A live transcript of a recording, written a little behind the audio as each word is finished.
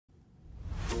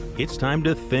It's time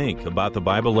to think about the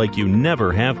Bible like you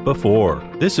never have before.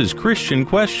 This is Christian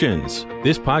Questions.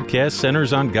 This podcast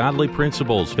centers on godly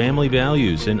principles, family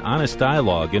values, and honest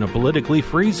dialogue in a politically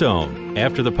free zone.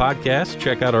 After the podcast,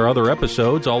 check out our other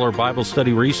episodes, all our Bible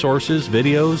study resources,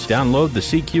 videos, download the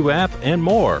CQ app, and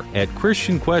more at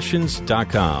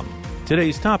ChristianQuestions.com.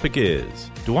 Today's topic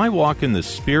is, do I walk in the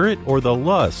spirit or the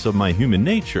lusts of my human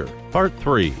nature? Part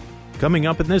 3. Coming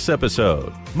up in this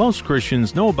episode, most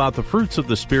Christians know about the fruits of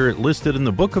the Spirit listed in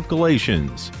the book of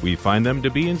Galatians. We find them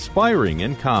to be inspiring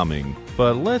and calming.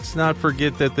 But let's not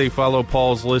forget that they follow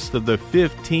Paul's list of the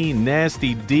 15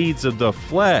 nasty deeds of the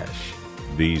flesh.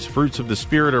 These fruits of the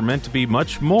Spirit are meant to be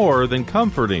much more than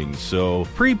comforting, so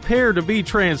prepare to be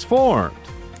transformed.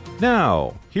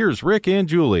 Now, here's Rick and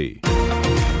Julie.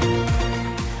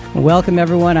 Welcome,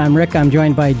 everyone. I'm Rick. I'm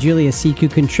joined by Julie, a CQ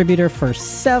contributor for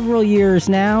several years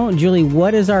now. Julie,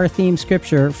 what is our theme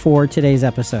scripture for today's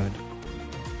episode?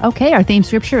 Okay, our theme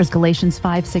scripture is Galatians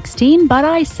 5:16. But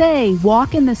I say,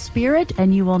 walk in the Spirit,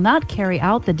 and you will not carry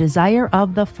out the desire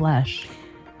of the flesh.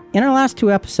 In our last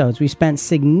two episodes, we spent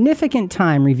significant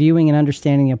time reviewing and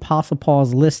understanding the Apostle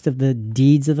Paul's list of the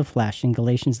deeds of the flesh in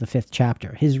Galatians, the 5th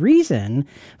chapter. His reason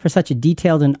for such a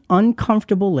detailed and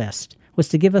uncomfortable list was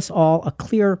to give us all a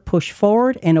clear push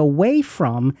forward and away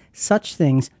from such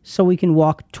things so we can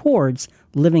walk towards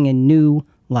living a new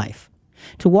life.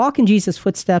 To walk in Jesus'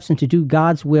 footsteps and to do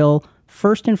God's will,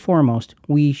 first and foremost,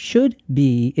 it should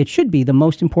be the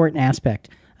most important aspect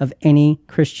of any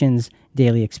Christian's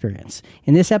daily experience.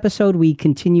 In this episode, we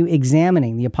continue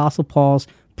examining the Apostle Paul's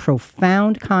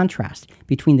profound contrast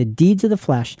between the deeds of the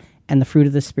flesh and the fruit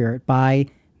of the Spirit by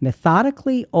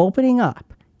methodically opening up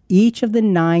each of the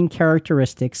 9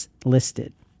 characteristics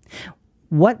listed.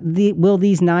 What will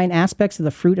these 9 aspects of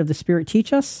the fruit of the Spirit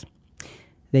teach us?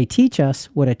 They teach us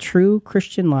what a true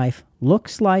Christian life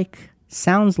looks like,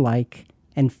 sounds like,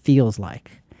 and feels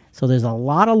like. So there's a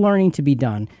lot of learning to be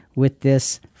done with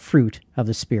this fruit of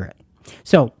the Spirit.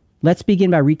 So let's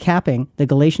begin by recapping the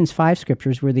Galatians 5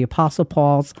 scriptures where the Apostle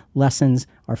Paul's lessons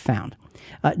are found.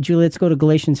 Julie, let's go to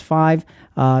Galatians 5.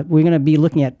 We're going to be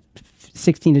looking at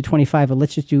 16 to 25, but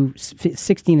let's just do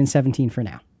 16 and 17 for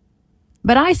now.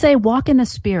 But I say, walk in the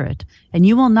Spirit, and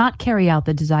you will not carry out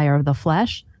the desire of the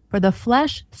flesh, for the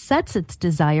flesh sets its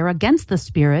desire against the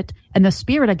Spirit, and the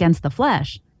Spirit against the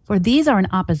flesh. For these are in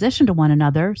opposition to one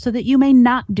another, so that you may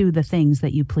not do the things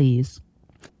that you please.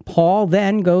 Paul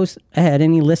then goes ahead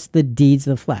and he lists the deeds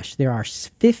of the flesh. There are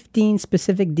 15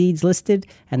 specific deeds listed,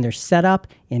 and they're set up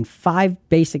in 5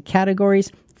 basic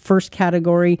categories. First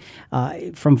category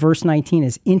from verse 19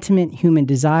 is intimate human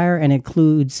desire and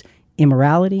includes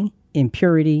immorality,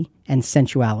 impurity, and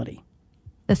sensuality.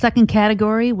 The second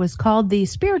category was called the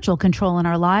spiritual control in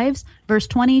our lives. Verse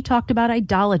 20 talked about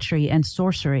idolatry and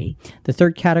sorcery. The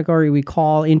third category we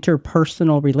call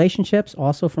interpersonal relationships,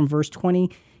 also from verse 20,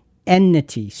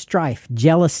 enmity, strife,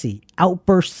 jealousy,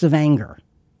 outbursts of anger.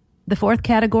 The fourth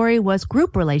category was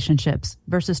group relationships.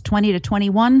 Verses 20 to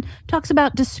 21 talks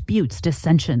about disputes,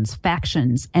 dissensions,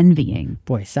 factions, envying.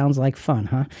 Boy, sounds like fun,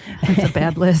 huh? It's a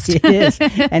bad list. It is.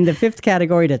 And the fifth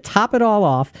category, to top it all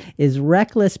off, is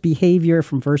reckless behavior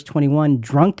from verse 21,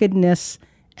 drunkenness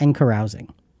and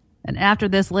carousing. And after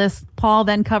this list, Paul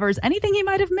then covers anything he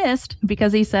might have missed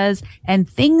because he says, and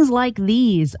things like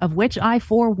these, of which I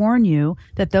forewarn you,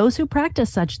 that those who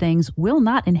practice such things will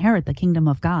not inherit the kingdom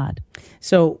of God.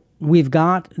 So we've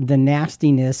got the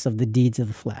nastiness of the deeds of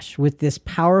the flesh. With this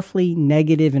powerfully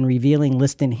negative and revealing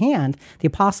list in hand, the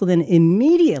apostle then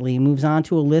immediately moves on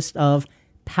to a list of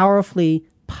powerfully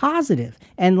positive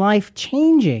and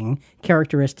life-changing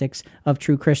characteristics of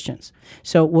true Christians.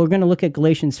 So we're going to look at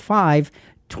Galatians 5,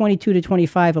 22 to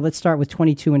 25, but let's start with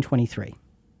 22 and 23.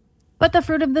 But the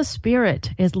fruit of the Spirit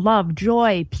is love,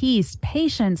 joy, peace,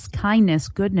 patience, kindness,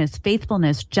 goodness,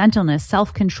 faithfulness, gentleness,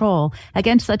 self-control.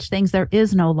 Against such things there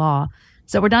is no law.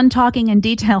 So we're done talking in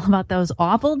detail about those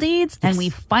awful deeds, and we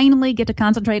finally get to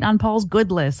concentrate on Paul's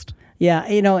good list. Yeah,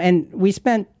 and we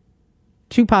spent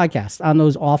 2 podcasts on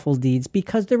those awful deeds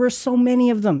because there were so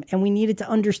many of them, and we needed to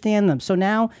understand them. So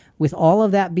now, with all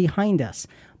of that behind us,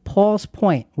 Paul's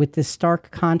point with this stark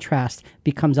contrast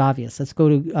becomes obvious. Let's go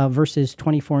to verses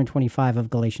 24 and 25 of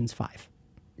Galatians 5.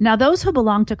 Now those who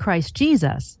belong to Christ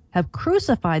Jesus have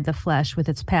crucified the flesh with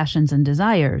its passions and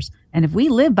desires. And if we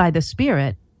live by the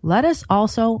Spirit, let us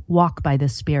also walk by the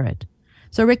Spirit.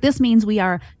 So, Rick, this means we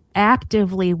are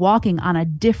actively walking on a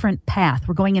different path.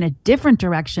 We're going in a different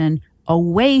direction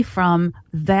away from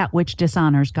that which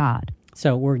dishonors God.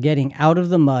 So we're getting out of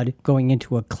the mud, going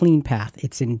into a clean path.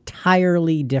 It's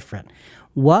entirely different.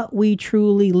 What we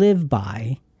truly live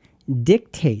by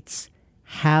dictates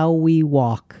how we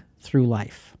walk through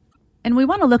life. And we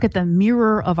want to look at the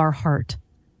mirror of our heart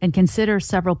and consider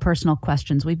several personal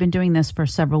questions. We've been doing this for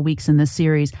several weeks in this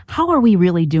series. How are we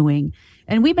really doing?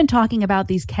 And we've been talking about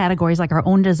these categories like our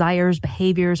own desires,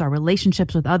 behaviors, our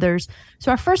relationships with others.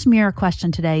 So our first mirror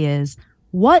question today is,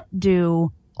 what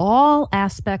do all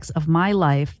aspects of my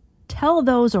life tell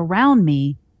those around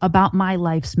me about my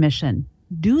life's mission?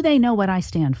 Do they know what I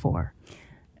stand for?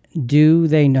 Do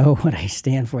they know what I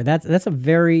stand for? That's a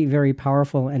very, very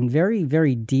powerful and very,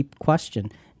 very deep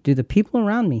question. Do the people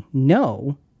around me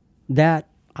know that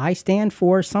I stand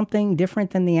for something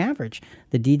different than the average,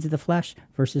 the deeds of the flesh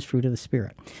versus fruit of the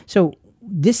Spirit? So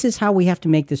this is how we have to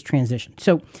make this transition.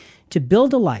 So to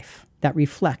build a life that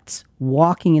reflects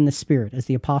walking in the Spirit, as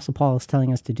the Apostle Paul is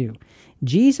telling us to do,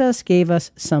 Jesus gave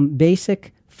us some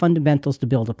basic fundamentals to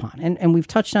build upon. And we've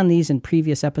touched on these in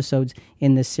previous episodes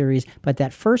in this series, but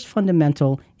that first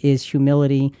fundamental is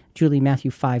humility. Julie,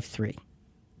 Matthew 5:3.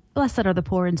 Blessed are the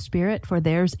poor in spirit, for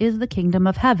theirs is the kingdom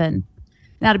of heaven.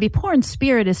 Now, to be poor in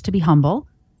spirit is to be humble.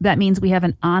 That means we have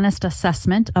an honest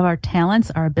assessment of our talents,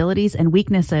 our abilities, and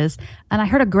weaknesses. And I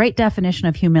heard a great definition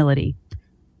of humility.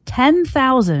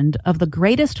 10,000 of the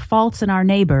greatest faults in our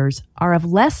neighbors are of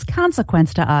less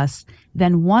consequence to us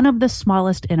than one of the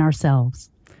smallest in ourselves.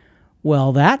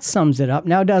 Well, that sums it up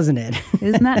now, doesn't it?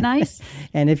 Isn't that nice?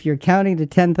 And if you're counting to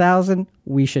 10,000,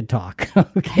 we should talk,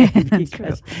 okay?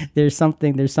 Because there's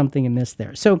something amiss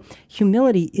there. So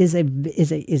humility is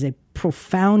a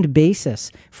profound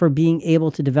basis for being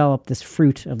able to develop this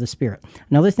fruit of the Spirit.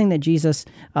 Another thing that Jesus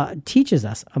teaches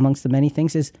us, amongst the many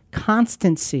things, is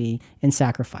constancy in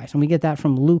sacrifice. And we get that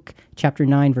from Luke chapter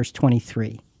 9, verse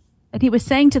 23. And he was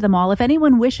saying to them all, if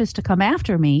anyone wishes to come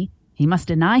after me, he must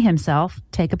deny himself,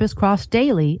 take up his cross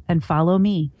daily, and follow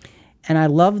me. And I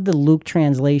love the Luke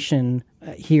translation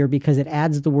here because it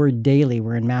adds the word daily,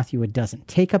 where in Matthew it doesn't.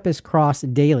 Take up his cross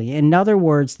daily. In other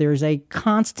words, there's a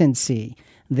constancy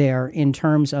there in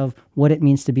terms of what it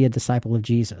means to be a disciple of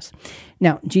Jesus.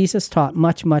 Now, Jesus taught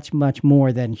much, much, much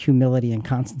more than humility and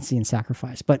constancy and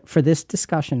sacrifice. But for this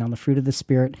discussion on the fruit of the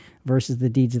Spirit versus the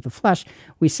deeds of the flesh,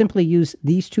 we simply use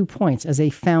these 2 points as a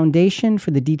foundation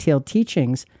for the detailed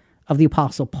teachings of the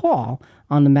Apostle Paul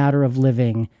on the matter of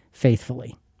living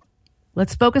faithfully.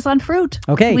 Let's focus on fruit.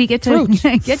 Okay, we get to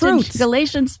to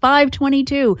Galatians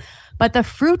 5:22. But the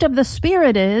fruit of the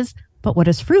Spirit is, but what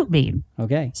does fruit mean?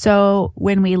 Okay. So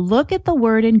when we look at the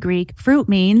word in Greek, fruit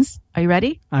means, are you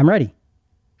ready? I'm ready.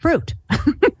 Fruit.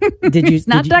 It's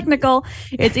not technical.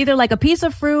 It's either like a piece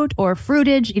of fruit or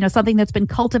fruitage, something that's been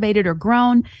cultivated or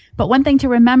grown. But one thing to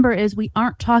remember is we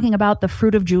aren't talking about the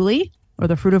fruit of Julie or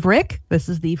the fruit of Rick. This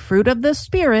is the fruit of the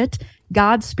Spirit,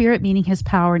 God's Spirit, meaning his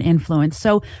power and influence.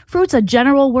 So fruit's a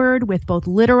general word with both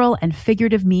literal and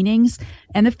figurative meanings.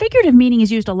 And the figurative meaning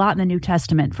is used a lot in the New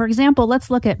Testament. For example, let's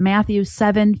look at Matthew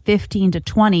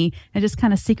 7:15-20 and just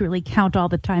kind of secretly count all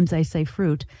the times I say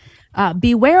fruit.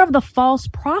 Beware of the false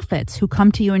prophets who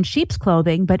come to you in sheep's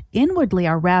clothing, but inwardly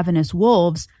are ravenous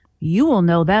wolves. You will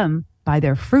know them by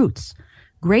their fruits.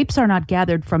 Grapes are not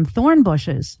gathered from thorn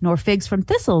bushes, nor figs from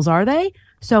thistles, are they?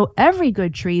 So every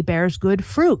good tree bears good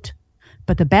fruit,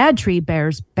 but the bad tree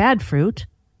bears bad fruit,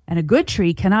 and a good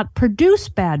tree cannot produce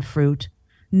bad fruit,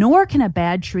 nor can a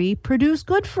bad tree produce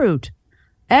good fruit.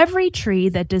 Every tree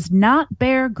that does not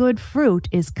bear good fruit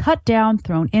is cut down,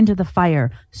 thrown into the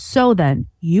fire. So then,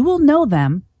 you will know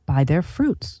them by their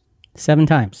fruits. 7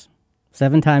 times.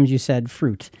 7 times you said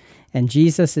fruit. And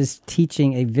Jesus is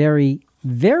teaching a very,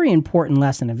 very important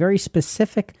lesson, a very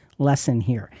specific lesson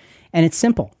here. And it's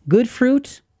simple. Good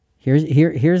fruit,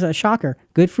 here's a shocker.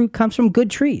 Good fruit comes from good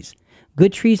trees.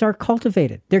 Good trees are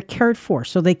cultivated. They're cared for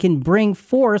so they can bring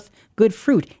forth good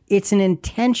fruit. It's an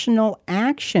intentional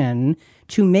action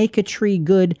to make a tree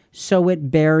good so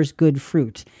it bears good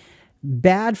fruit.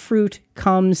 Bad fruit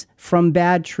comes from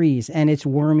bad trees, and it's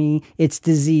wormy, it's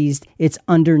diseased, it's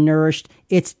undernourished.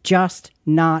 It's just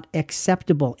not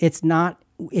acceptable. It's not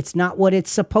what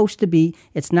it's supposed to be.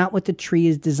 It's not what the tree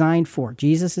is designed for.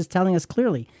 Jesus is telling us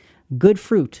clearly, good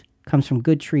fruit comes from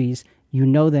good trees. You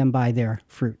know them by their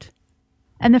fruit.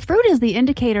 And the fruit is the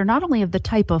indicator not only of the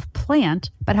type of plant,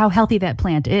 but how healthy that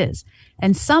plant is.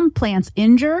 And some plants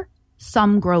injure,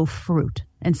 some grow fruit.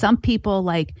 And some people,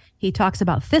 like he talks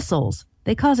about thistles,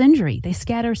 they cause injury. They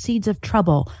scatter seeds of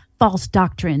trouble, false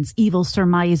doctrines, evil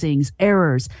surmisings,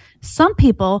 errors. Some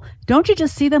people, don't you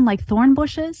just see them like thorn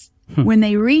bushes? When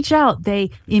they reach out,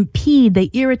 they impede, they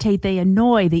irritate, they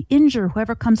annoy, they injure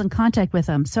whoever comes in contact with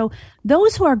them. So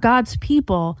those who are God's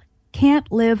people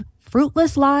can't live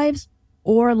fruitless lives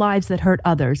or lives that hurt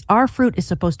others. Our fruit is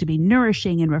supposed to be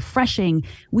nourishing and refreshing.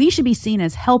 We should be seen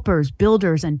as helpers,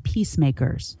 builders, and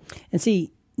peacemakers. And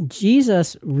see,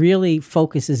 Jesus really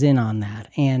focuses in on that,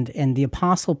 and the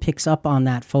apostle picks up on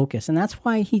that focus. And that's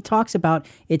why he talks about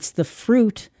it's the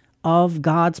fruit of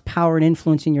God's power and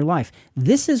influence in your life.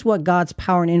 This is what God's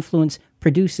power and influence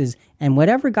produces, and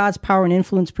whatever God's power and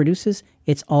influence produces,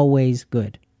 it's always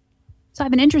good. So I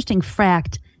have an interesting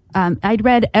fact. I'd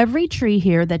read every tree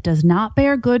here that does not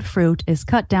bear good fruit is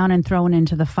cut down and thrown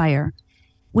into the fire.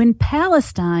 When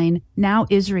Palestine, now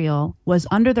Israel, was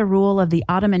under the rule of the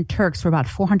Ottoman Turks for about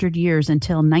 400 years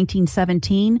until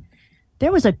 1917,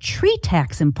 there was a tree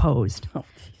tax imposed.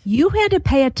 You had to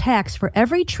pay a tax for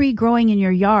every tree growing in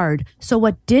your yard, so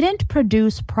what didn't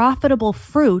produce profitable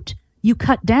fruit, you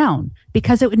cut down,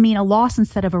 because it would mean a loss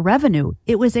instead of a revenue.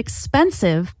 It was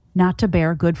expensive not to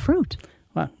bear good fruit.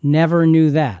 Well, never knew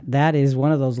that. That is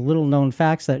one of those little-known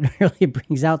facts that really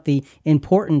brings out the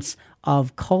importance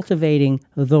of cultivating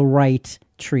the right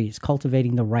trees,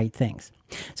 cultivating the right things.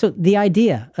 So the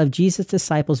idea of Jesus'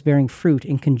 disciples bearing fruit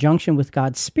in conjunction with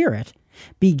God's Spirit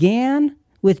began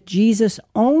with Jesus'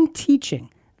 own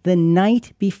teaching the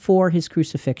night before his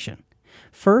crucifixion.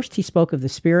 First, he spoke of the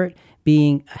Spirit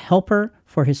being a helper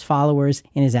for his followers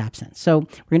in his absence. So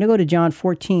we're going to go to John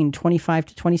 14, 25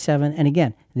 to 27. And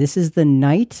again, this is the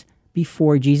night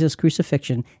before Jesus'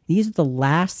 crucifixion. These are the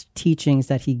last teachings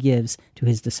that he gives to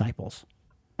his disciples.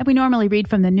 And we normally read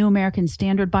from the New American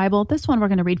Standard Bible. This one we're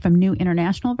going to read from New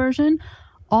International Version.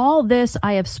 All this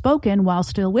I have spoken while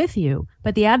still with you,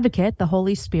 but the Advocate, the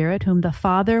Holy Spirit, whom the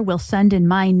Father will send in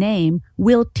my name,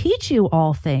 will teach you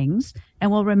all things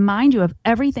and will remind you of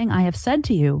everything I have said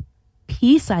to you.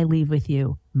 Peace I leave with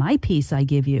you, my peace I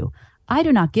give you. I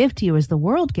do not give to you as the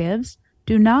world gives.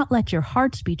 Do not let your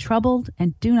hearts be troubled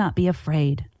and do not be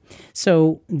afraid.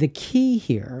 So the key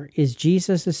here is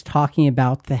Jesus is talking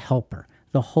about the helper,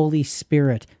 the Holy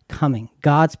Spirit coming,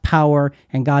 God's power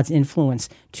and God's influence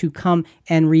to come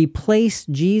and replace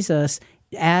Jesus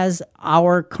as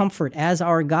our comfort, as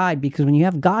our guide. Because when you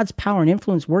have God's power and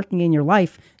influence working in your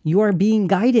life, you are being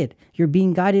guided. You're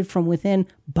being guided from within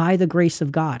by the grace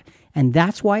of God. And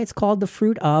that's why it's called the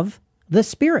fruit of the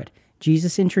Spirit.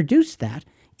 Jesus introduced that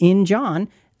in John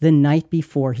the night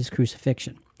before his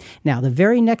crucifixion. Now, the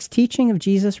very next teaching of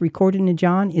Jesus recorded in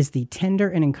John is the tender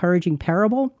and encouraging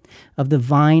parable of the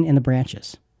vine and the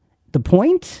branches. The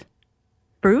point?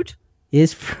 Fruit?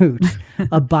 Is fruit.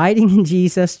 Abiding in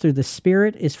Jesus through the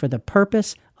Spirit is for the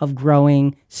purpose of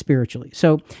growing spiritually.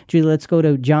 So, Julie, let's go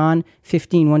to John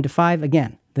 15, 1-5.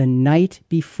 Again, the night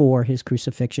before his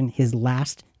crucifixion, his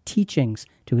last teachings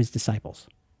to his disciples.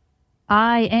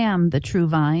 I am the true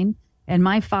vine, and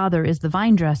my Father is the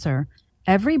vine dresser.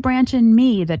 Every branch in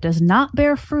me that does not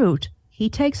bear fruit, he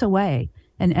takes away.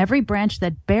 And every branch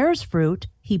that bears fruit,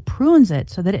 he prunes it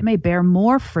so that it may bear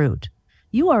more fruit.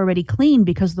 You are already clean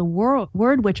because the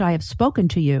word which I have spoken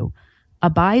to you.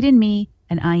 Abide in me,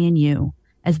 and I in you.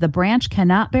 As the branch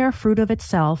cannot bear fruit of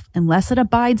itself unless it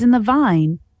abides in the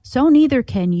vine, so neither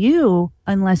can you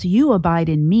unless you abide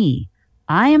in me.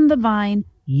 I am the vine,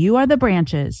 you are the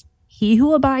branches. He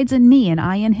who abides in me and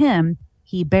I in him,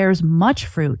 he bears much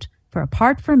fruit. For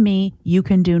apart from me, you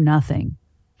can do nothing.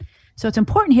 So it's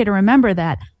important here to remember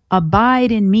that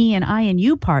abide in me and I in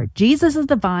you part. Jesus is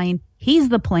the vine. He's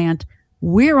the plant.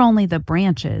 We're only the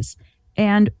branches.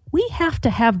 And we have to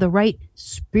have the right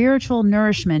spiritual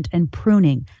nourishment and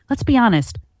pruning. Let's be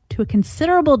honest. To a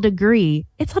considerable degree,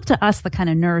 it's up to us the kind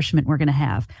of nourishment we're going to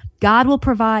have. God will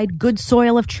provide good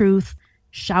soil of truth,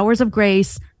 showers of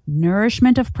grace,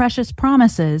 nourishment of precious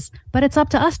promises, but it's up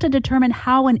to us to determine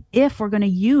how and if we're going to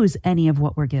use any of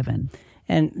what we're given.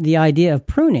 And the idea of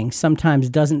pruning sometimes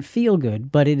doesn't feel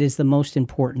good, but it is the most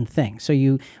important thing.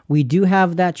 So we do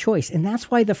have that choice, and that's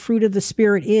why the fruit of the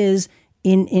Spirit is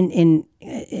in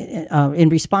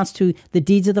response to the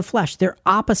deeds of the flesh. They're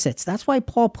opposites. That's why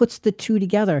Paul puts the two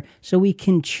together so we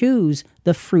can choose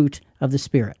the fruit of the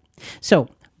Spirit. So,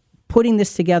 putting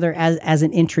this together as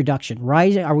an introduction.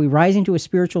 Are we rising to a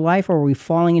spiritual life, or are we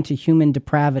falling into human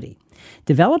depravity?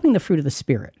 Developing the fruit of the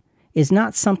Spirit is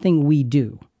not something we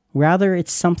do. Rather,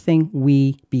 it's something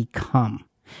we become.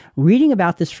 Reading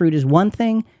about this fruit is one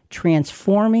thing.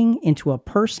 Transforming into a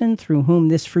person through whom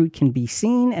this fruit can be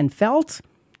seen and felt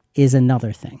is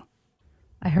another thing.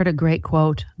 I heard a great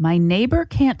quote. My neighbor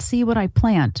can't see what I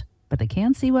plant, but they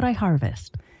can see what I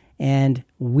harvest. And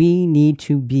we need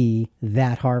to be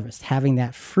that harvest, having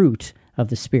that fruit of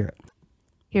the Spirit.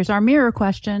 Here's our mirror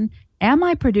question. Am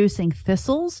I producing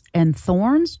thistles and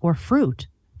thorns or fruit?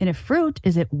 And if fruit,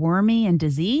 is it wormy and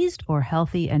diseased or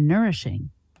healthy and nourishing?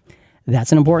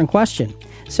 That's an important question.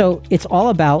 So it's all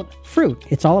about fruit.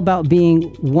 It's all about being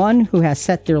one who has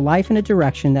set their life in a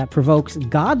direction that provokes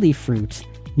godly fruit,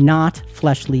 not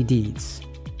fleshly deeds.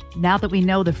 Now that we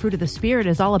know the fruit of the Spirit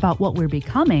is all about what we're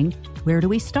becoming, where do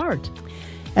we start?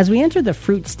 As we enter the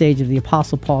fruit stage of the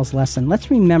Apostle Paul's lesson,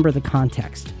 let's remember the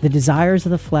context. The desires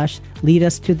of the flesh lead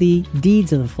us to the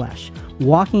deeds of the flesh.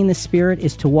 Walking in the Spirit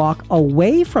is to walk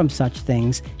away from such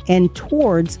things and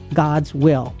towards God's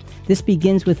will. This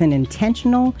begins with an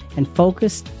intentional and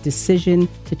focused decision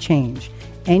to change.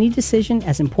 Any decision,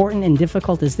 as important and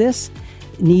difficult as this,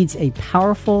 needs a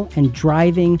powerful and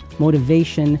driving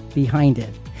motivation behind it.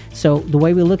 So the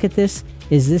way we look at this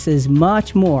is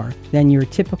much more than your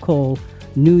typical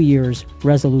New Year's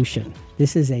resolution.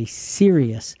 This is a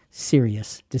serious,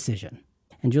 serious decision.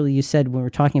 And Julie, you said when we're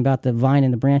talking about the vine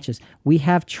and the branches, we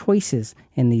have choices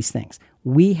in these things.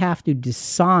 We have to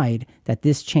decide that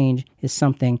this change is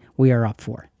something we are up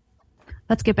for.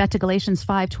 Let's get back to Galatians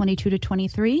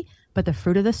 5:22-23. But the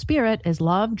fruit of the Spirit is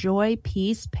love, joy,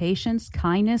 peace, patience,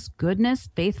 kindness, goodness,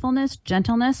 faithfulness,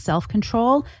 gentleness,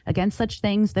 self-control. Against such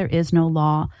things there is no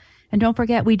law. And don't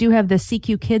forget, we do have the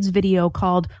CQ Kids video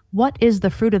called What is the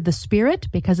Fruit of the Spirit?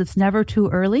 Because it's never too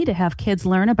early to have kids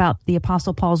learn about the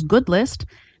Apostle Paul's good list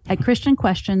at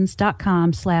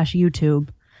christianquestions.com/YouTube.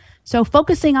 So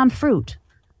focusing on fruit,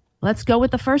 let's go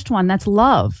with the first one. That's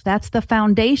love. That's the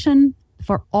foundation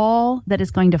for all that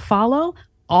is going to follow.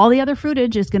 All the other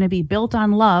fruitage is going to be built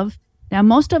on love. Now,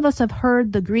 most of us have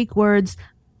heard the Greek words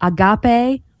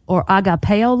agape or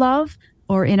agapeo love,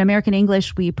 or in American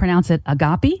English, we pronounce it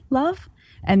agape love.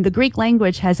 And the Greek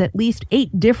language has at least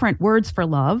 8 different words for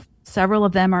love. Several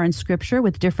of them are in Scripture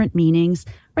with different meanings,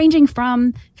 ranging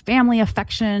from family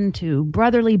affection to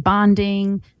brotherly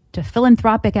bonding to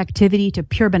philanthropic activity to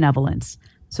pure benevolence.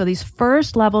 So these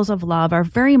first levels of love are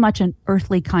very much an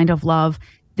earthly kind of love.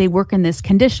 They work in this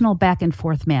conditional back and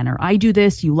forth manner. I do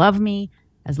this, you love me.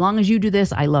 As long as you do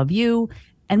this, I love you.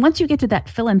 And once you get to that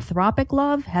philanthropic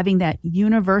love, having that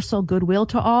universal goodwill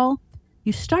to all,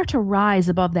 you start to rise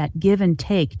above that give and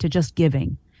take to just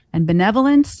giving. And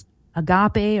benevolence,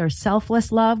 agape, or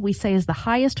selfless love, we say is the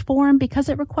highest form because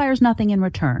it requires nothing in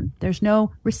return. There's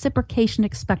no reciprocation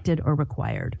expected or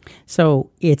required.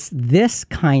 So it's this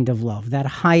kind of love, that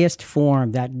highest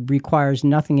form that requires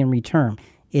nothing in return.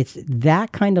 It's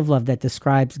that kind of love that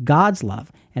describes God's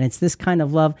love. And it's this kind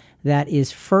of love that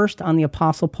is first on the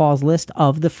Apostle Paul's list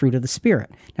of the fruit of the Spirit.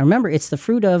 Now remember, it's the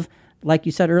fruit of, like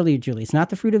you said earlier, Julie, it's not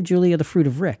the fruit of Julie or the fruit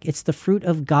of Rick. It's the fruit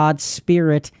of God's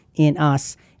Spirit in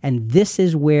us. And this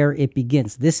is where it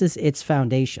begins. This is its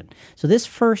foundation. So this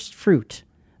first fruit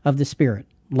of the Spirit,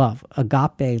 love,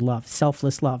 agape love,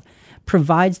 selfless love,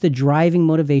 provides the driving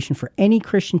motivation for any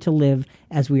Christian to live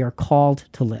as we are called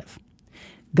to live.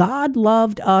 God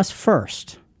loved us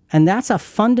first, and that's a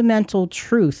fundamental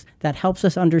truth that helps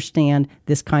us understand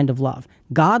this kind of love.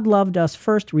 God loved us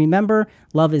first. Remember,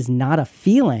 love is not a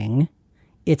feeling,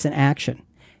 it's an action.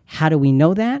 How do we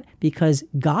know that? Because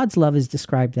God's love is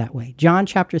described that way. John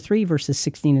chapter 3, verses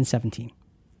 16 and 17.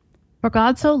 For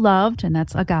God so loved, and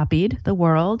that's agaped, the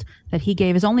world, that he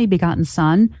gave his only begotten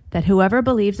Son, that whoever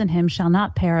believes in him shall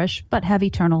not perish, but have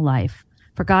eternal life.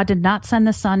 For God did not send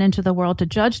the Son into the world to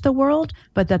judge the world,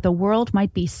 but that the world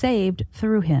might be saved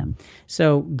through him.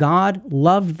 So God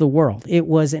loved the world. It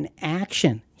was an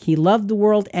action. He loved the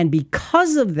world, and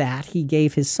because of that, he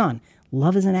gave his Son.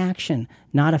 Love is an action,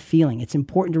 not a feeling. It's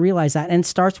important to realize that, and it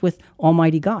starts with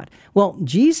Almighty God. Well,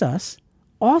 Jesus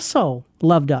also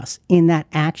loved us in that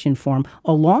action form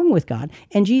along with God,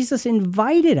 and Jesus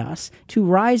invited us to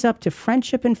rise up to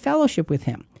friendship and fellowship with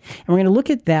him. And we're going to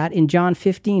look at that in John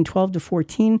 15, 12 to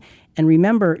 14. And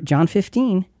remember, John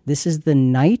 15, this is the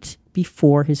night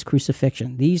before his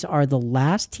crucifixion. These are the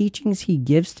last teachings he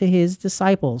gives to his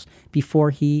disciples before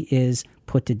he is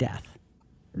put to death.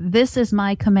 This is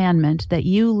my commandment, that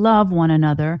you love one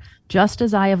another, just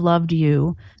as I have loved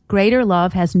you. Greater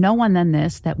love has no one than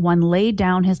this, that one laid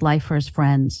down his life for his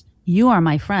friends. You are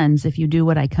my friends if you do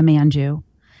what I command you.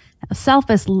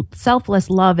 Selfless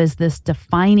love is this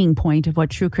defining point of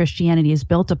what true Christianity is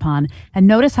built upon. And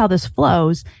notice how this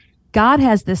flows. God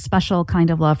has this special kind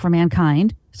of love for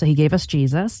mankind, so he gave us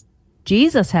Jesus.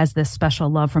 Jesus has this special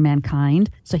love for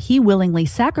mankind, so he willingly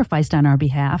sacrificed on our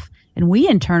behalf. And we,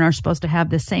 in turn, are supposed to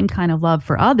have this same kind of love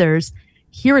for others.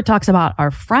 Here it talks about our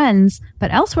friends,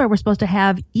 but elsewhere we're supposed to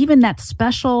have even that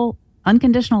special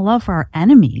unconditional love for our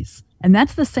enemies. And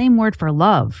that's the same word for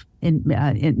love. In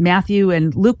Matthew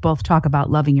and Luke both talk about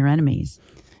loving your enemies.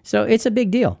 So it's a big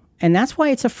deal. And that's why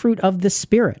it's a fruit of the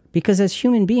Spirit. Because as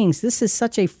human beings, this is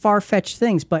such a far-fetched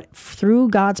thing. But through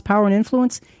God's power and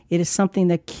influence, it is something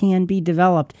that can be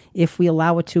developed if we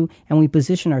allow it to and we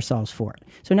position ourselves for it.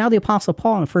 So now the Apostle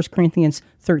Paul in 1 Corinthians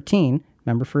 13,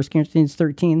 remember 1 Corinthians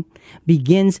 13,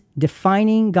 begins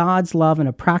defining God's love in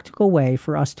a practical way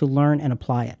for us to learn and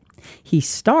apply it. He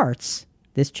starts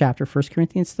this chapter, 1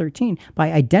 Corinthians 13,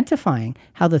 by identifying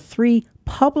how the three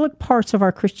public parts of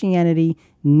our Christianity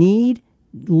need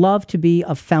love to be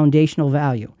of foundational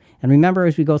value. And remember,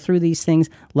 as we go through these things,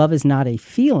 love is not a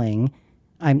feeling,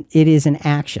 it is an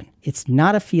action. It's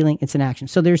not a feeling, it's an action.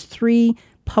 So there's three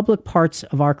public parts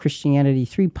of our Christianity,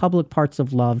 three public parts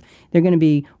of love. They're going to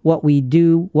be what we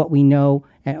do, what we know,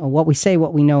 and what we say,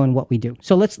 what we know, and what we do.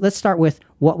 So let's start with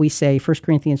what we say, 1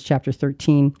 Corinthians chapter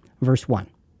 13, verse 1.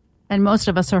 And most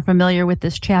of us are familiar with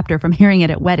this chapter from hearing it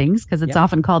at weddings, because it's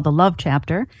often called the love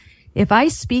chapter. If I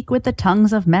speak with the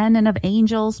tongues of men and of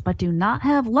angels, but do not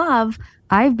have love,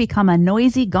 I've become a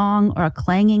noisy gong or a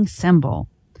clanging cymbal.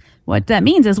 What that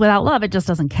means is without love, it just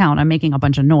doesn't count. I'm making a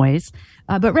bunch of noise.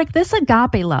 But Rick, this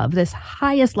agape love, this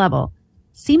highest level,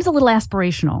 seems a little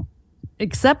aspirational.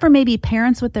 Except for maybe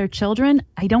parents with their children,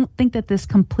 I don't think that this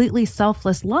completely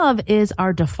selfless love is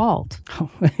our default. Oh,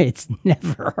 it's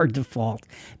never our default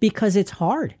because it's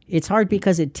hard. It's hard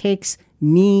because it takes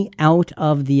me out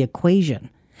of the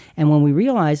equation. And when we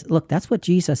realize, look, that's what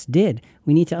Jesus did,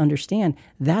 we need to understand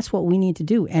that's what we need to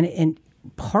do. And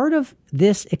part of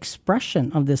this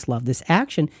expression of this love, this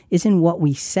action, is in what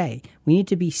we say. We need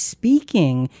to be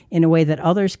speaking in a way that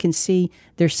others can see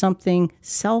there's something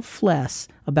selfless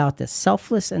about this,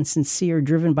 selfless and sincere,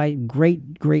 driven by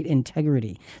great, great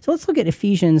integrity. So let's look at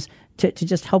Ephesians to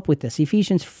just help with this.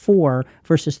 Ephesians 4,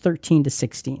 verses 13 to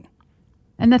 16.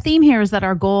 And the theme here is that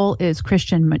our goal is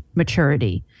Christian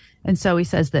maturity. And so he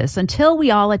says this, until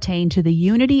we all attain to the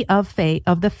unity of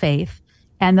the faith,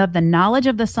 and of the knowledge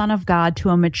of the Son of God, to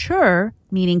a mature,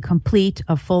 meaning complete,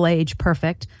 of full age,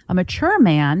 perfect, a mature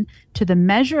man, to the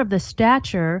measure of the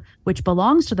stature which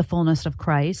belongs to the fullness of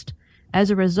Christ. As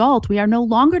a result, we are no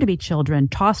longer to be children,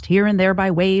 tossed here and there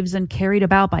by waves and carried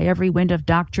about by every wind of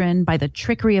doctrine, by the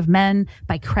trickery of men,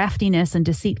 by craftiness and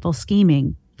deceitful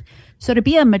scheming. So to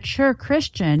be a mature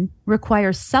Christian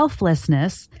requires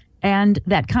selflessness and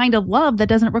that kind of love that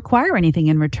doesn't require anything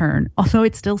in return, although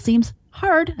it still seems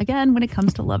hard, again, when it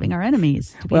comes to loving our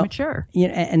enemies, to be mature. You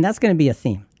know, and that's going to be a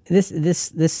theme.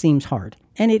 This seems hard,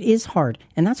 and it is hard,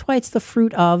 and that's why it's the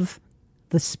fruit of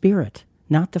the Spirit,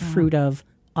 not the fruit of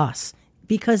us,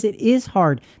 because it is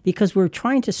hard, because we're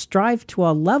trying to strive to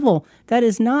a level that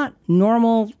is not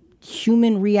normal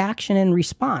human reaction and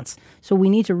response. So we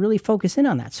need to really focus in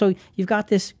on that. So you've got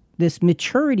this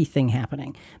maturity thing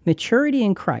happening. Maturity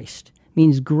in Christ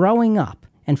means growing up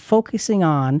and focusing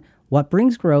on what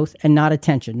brings growth and not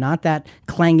attention, not that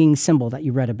clanging cymbal that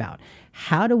you read about.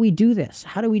 How do we do this?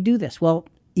 Well,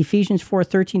 Ephesians 4,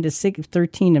 13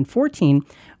 and 14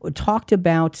 talked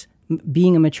about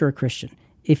being a mature Christian.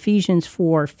 Ephesians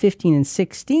 4, 15 and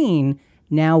 16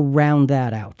 now round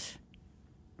that out.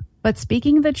 But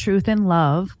speaking the truth in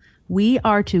love, we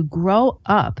are to grow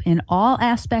up in all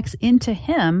aspects into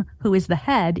him who is the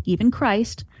head, even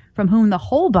Christ, from whom the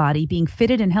whole body, being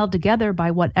fitted and held together by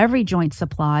what every joint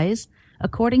supplies,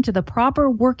 according to the proper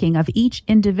working of each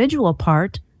individual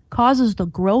part, causes the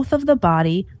growth of the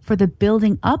body for the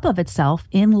building up of itself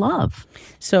in love.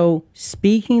 So,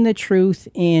 speaking the truth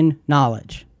in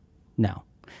knowledge, no.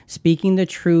 Speaking the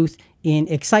truth in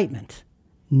excitement,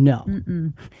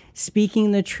 no.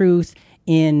 Speaking the truth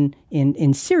in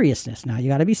seriousness. Now, you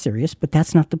got to be serious, but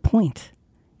that's not the point.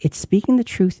 It's speaking the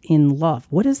truth in love.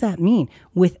 What does that mean?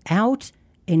 Without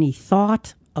any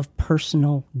thought of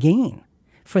personal gain.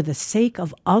 For the sake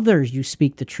of others, you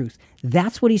speak the truth.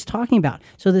 That's what he's talking about.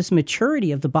 So this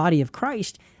maturity of the body of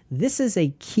Christ, this is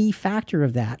a key factor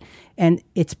of that. And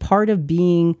it's part of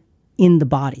being in the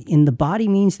body. In the body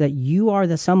means that you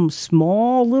are some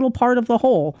small little part of the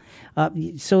whole.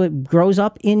 So it grows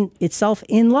up in itself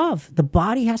in love. The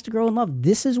body has to grow in love.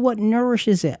 This is what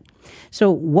nourishes it.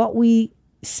 So what we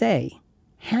say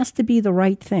has to be the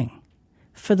right thing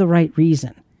for the right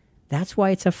reason. That's why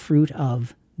it's a fruit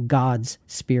of God's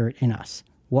Spirit in us.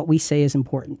 What we say is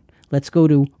important. Let's go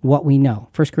to what we know.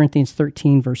 1 Corinthians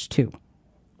 13, verse 2.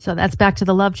 So that's back to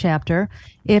the love chapter.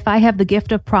 If I have the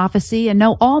gift of prophecy and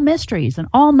know all mysteries and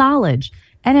all knowledge,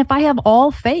 and if I have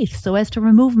all faith so as to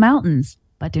remove mountains,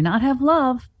 but do not have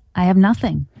love, I have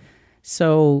nothing.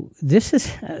 So this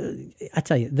is, I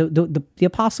tell you, the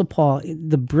Apostle Paul,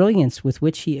 the brilliance with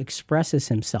which he expresses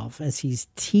himself as he's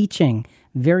teaching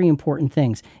very important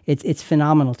things, it's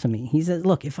phenomenal to me. He says,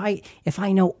 look, if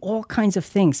I know all kinds of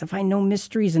things, if I know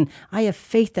mysteries and I have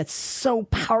faith that's so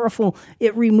powerful,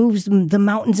 it removes the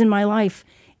mountains in my life.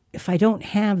 If I don't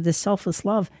have this selfless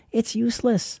love, it's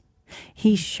useless.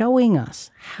 He's showing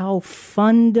us how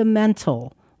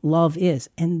fundamental love is.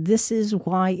 And this is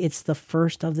why it's the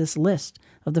first of this list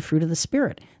of the fruit of the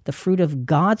Spirit, the fruit of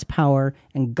God's power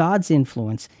and God's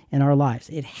influence in our lives.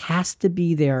 It has to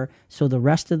be there so the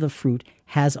rest of the fruit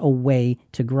has a way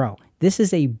to grow. This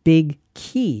is a big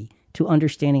key to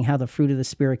understanding how the fruit of the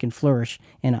Spirit can flourish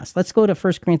in us. Let's go to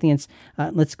 1 Corinthians.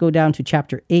 Let's go down to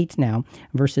chapter 8 now,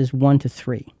 verses 1 to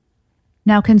 3.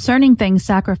 Now, concerning things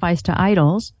sacrificed to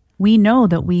idols, we know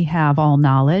that we have all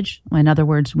knowledge. In other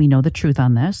words, we know the truth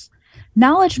on this.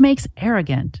 Knowledge makes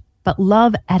arrogant, but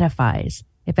love edifies.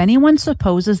 If anyone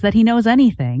supposes that he knows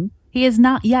anything, he is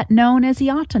not yet known as he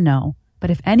ought to know. But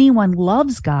if anyone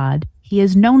loves God, he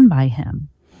is known by him.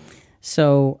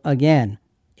 So again,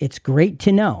 it's great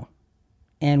to know,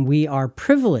 and we are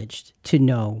privileged to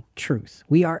know truth.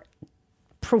 We are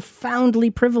profoundly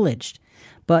privileged.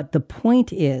 But the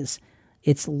point is,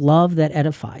 it's love that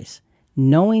edifies.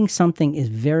 Knowing something is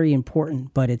very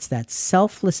important, but it's that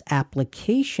selfless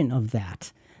application of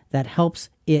that helps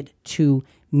it to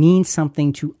mean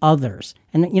something to others.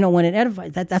 And, when it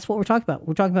edifies, that's what we're talking about.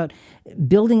 We're talking about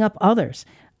building up others.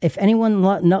 If anyone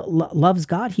loves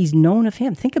God, he's known of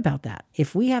him. Think about that.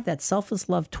 If we have that selfless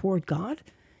love toward God,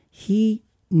 he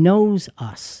knows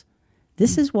us.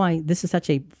 This is why this is such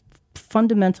a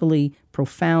fundamentally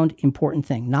profound, important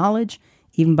thing. Knowledge,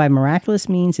 even by miraculous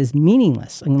means, is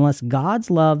meaningless unless God's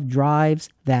love drives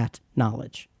that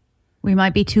knowledge. We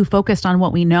might be too focused on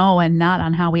what we know and not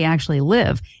on how we actually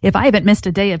live. If I haven't missed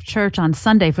a day of church on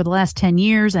Sunday for the last 10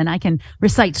 years and I can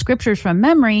recite scriptures from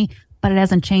memory, but it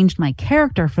hasn't changed my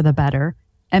character for the better,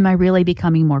 am I really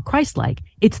becoming more Christ-like?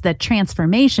 It's the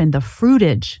transformation, the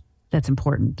fruitage that's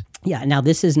important. Yeah. Now,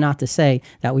 this is not to say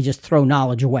that we just throw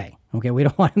knowledge away. Okay, we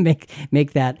don't want to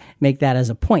make that as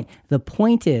a point. The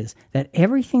point is that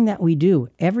everything that we do,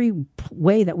 every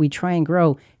way that we try and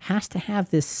grow, has to have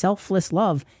this selfless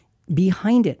love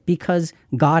behind it, because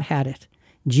God had it,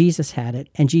 Jesus had it,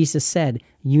 and Jesus said,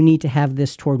 you need to have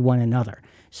this toward one another.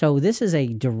 So this is a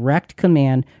direct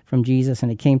command from Jesus, and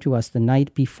it came to us the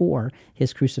night before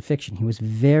his crucifixion. He was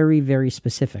very, very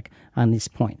specific on this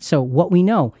point. So what we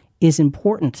know is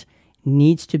important,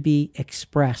 needs to be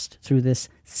expressed through this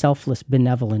selfless,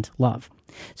 benevolent love.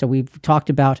 So we've talked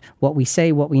about what we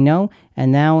say, what we know,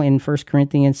 and now in 1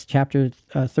 Corinthians chapter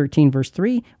 13, verse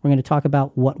 3, we're going to talk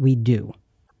about what we do.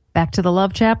 Back to the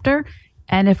love chapter.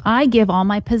 And if I give all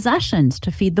my possessions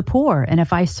to feed the poor, and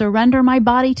if I surrender my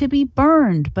body to be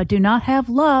burned, but do not have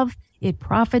love, it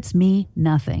profits me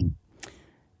nothing.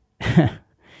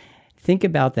 Think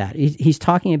about that. He's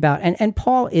talking about, and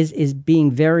Paul is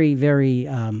being very, very,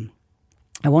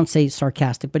 I won't say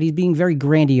sarcastic, but he's being very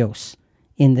grandiose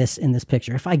in this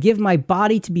picture. If I give my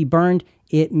body to be burned,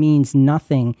 it means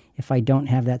nothing if I don't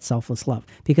have that selfless love,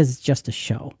 because it's just a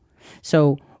show.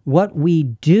 So what we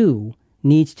do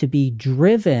needs to be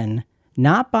driven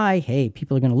not by, hey,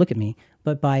 people are going to look at me,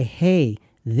 but by, hey,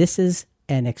 this is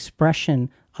an expression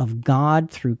of God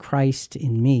through Christ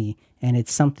in me, and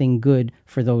it's something good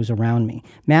for those around me.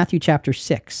 Matthew chapter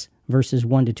 6, verses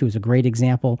 1 to 2 is a great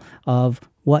example of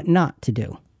what not to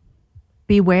do.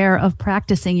 Beware of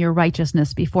practicing your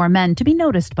righteousness before men to be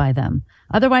noticed by them.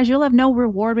 Otherwise, you'll have no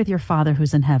reward with your Father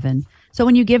who's in heaven. So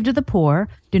when you give to the poor,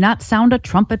 do not sound a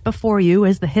trumpet before you,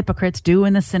 as the hypocrites do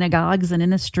in the synagogues and in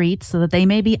the streets, so that they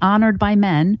may be honored by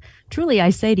men. Truly,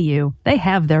 I say to you, they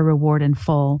have their reward in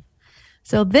full.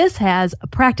 So this has a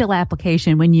practical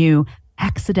application when you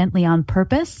accidentally on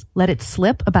purpose let it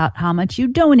slip about how much you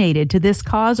donated to this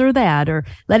cause or that, or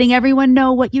letting everyone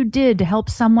know what you did to help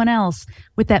someone else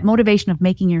with that motivation of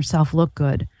making yourself look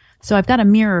good. So I've got a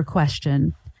mirror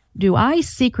question. Do I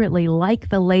secretly like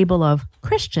the label of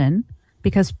Christian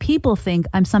because people think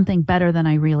I'm something better than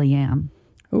I really am?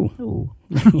 Ooh.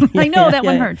 I know that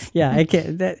one hurts. Yeah, I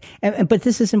can't. But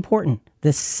this is important.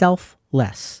 The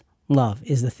selfless love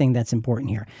is the thing that's important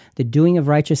here. The doing of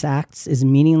righteous acts is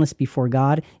meaningless before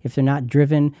God if they're not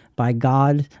driven by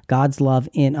God's love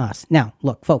in us. Now,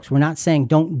 look, folks, we're not saying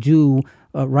don't do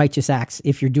righteous acts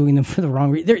if you're doing them for the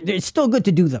wrong reason. It's still good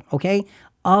to do them, okay?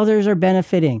 Others are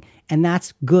benefiting, and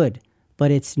that's good, but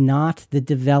it's not the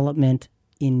development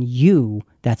in you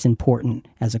that's important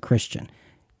as a Christian.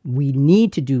 We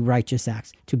need to do righteous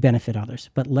acts to benefit others,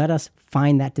 but let us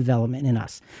find that development in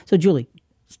us. So, Julie,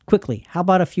 quickly, how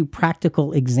about a few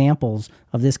practical examples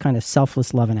of this kind of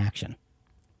selfless love in action?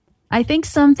 I think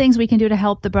some things we can do to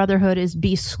help the brotherhood is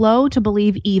be slow to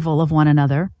believe evil of one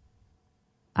another,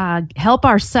 help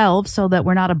ourselves so that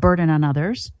we're not a burden on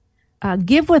others,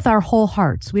 give with our whole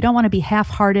hearts. We don't want to be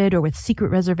half-hearted or with secret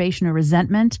reservation or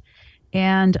resentment.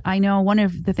 And I know one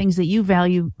of the things that you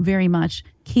value very much,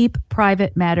 keep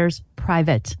private matters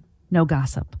private, no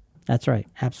gossip. That's right.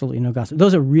 Absolutely no gossip.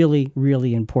 Those are really,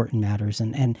 really important matters.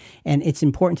 And it's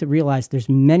important to realize there's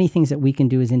many things that we can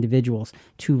do as individuals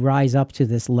to rise up to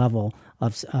this level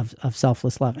of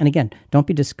selfless love. And again, don't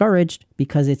be discouraged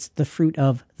because it's the fruit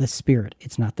of the Spirit.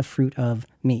 It's not the fruit of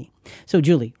me. So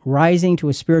Julie, rising to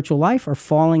a spiritual life or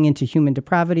falling into human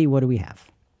depravity, what do we have?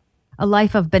 A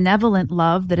life of benevolent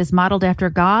love that is modeled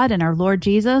after God and our Lord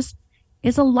Jesus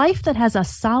is a life that has a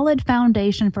solid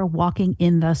foundation for walking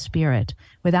in the Spirit.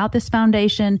 Without this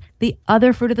foundation, the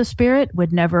other fruit of the Spirit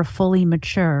would never fully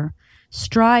mature.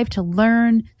 Strive to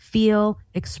learn, feel,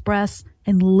 express,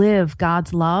 and live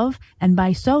God's love, and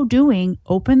by so doing,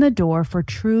 open the door for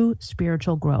true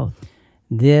spiritual growth.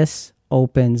 This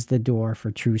opens the door for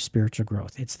true spiritual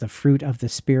growth. It's the fruit of the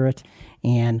Spirit,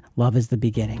 and love is the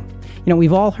beginning.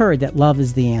 We've all heard that love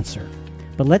is the answer,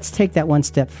 but let's take that one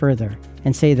step further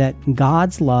and say that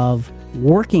God's love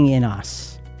working in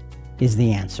us is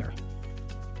the answer.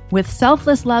 With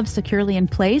selfless love securely in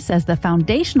place as the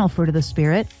foundational fruit of the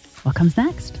Spirit, what comes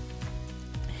next?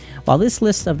 While this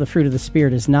list of the fruit of the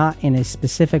Spirit is not in a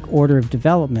specific order of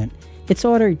development, its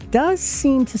order does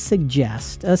seem to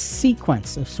suggest a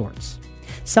sequence of sorts.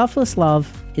 Selfless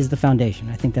love is the foundation.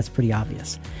 I think that's pretty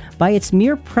obvious. By its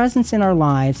mere presence in our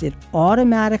lives, it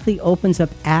automatically opens up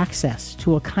access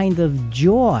to a kind of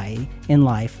joy in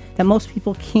life that most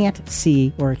people can't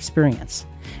see or experience.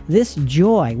 This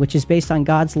joy, which is based on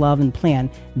God's love and plan,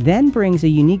 then brings a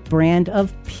unique brand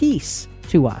of peace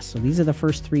to us. So these are the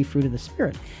first three fruit of the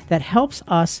Spirit that helps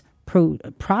us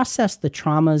process the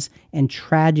traumas and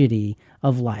tragedy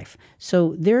of life.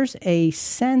 So there's a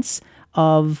sense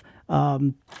of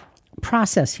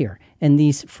process here in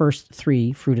these first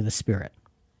three fruit of the Spirit.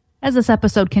 As this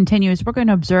episode continues, we're going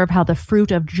to observe how the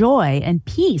fruit of joy and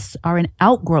peace are an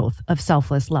outgrowth of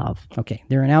selfless love. Okay,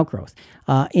 they're an outgrowth.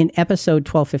 In episode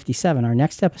 1257, our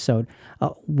next episode,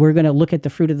 we're going to look at the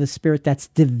fruit of the Spirit that's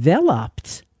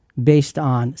developed based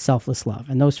on selfless love.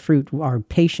 And those fruit are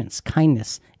patience,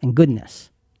 kindness, and goodness.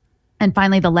 And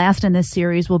finally, the last in this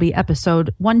series will be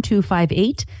episode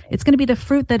 1258. It's going to be the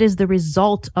fruit that is the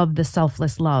result of the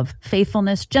selfless love: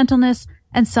 faithfulness, gentleness,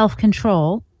 and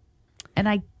self-control. And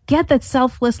I get that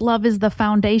selfless love is the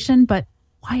foundation, but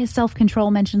why is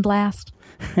self-control mentioned last?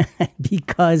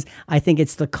 Because I think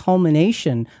it's the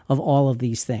culmination of all of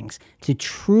these things. To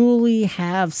truly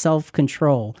have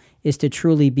self-control is to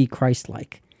truly be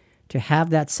Christ-like. To have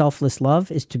that selfless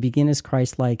love is to begin as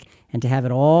Christ-like, and to have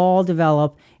it all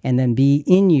develop and then be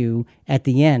in you at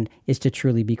the end is to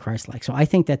truly be Christ-like. So I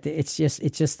think that it's just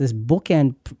this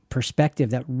bookend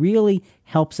perspective that really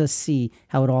helps us see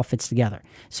how it all fits together.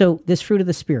 So this fruit of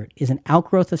the Spirit is an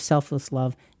outgrowth of selfless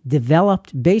love,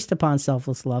 developed based upon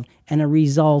selfless love, and a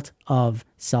result of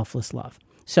selfless love.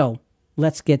 So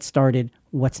let's get started.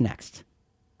 What's next?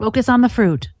 Focus on the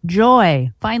fruit. Joy.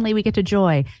 Finally, we get to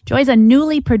joy. Joy is a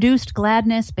newly produced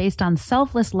gladness based on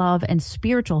selfless love and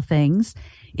spiritual things.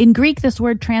 In Greek, this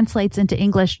word translates into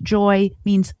English. Joy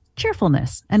means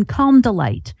cheerfulness and calm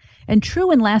delight. And true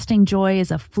and lasting joy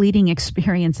is a fleeting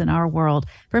experience in our world.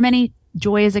 For many,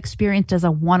 joy is experienced as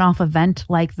a one-off event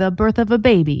like the birth of a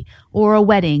baby or a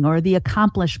wedding or the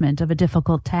accomplishment of a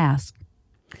difficult task.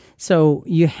 So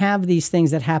you have these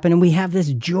things that happen, and we have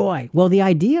this joy. Well, the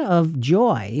idea of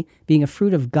joy being a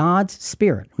fruit of God's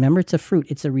Spirit, remember, it's a fruit,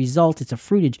 it's a result, it's a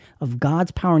fruitage of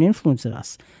God's power and influence in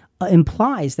us,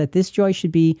 implies that this joy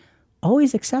should be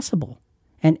always accessible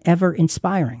and ever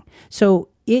inspiring. So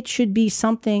it should be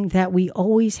something that we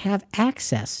always have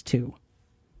access to.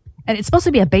 And it's supposed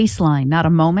to be a baseline, not a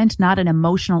moment, not an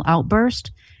emotional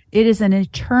outburst. It is an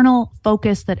eternal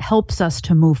focus that helps us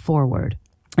to move forward.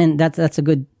 And that's a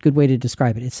good way to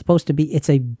describe it. It's supposed to be, it's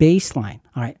a baseline.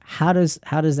 All right. How does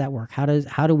that work? How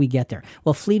do we get there?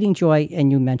 Well, fleeting joy,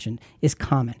 and you mentioned, is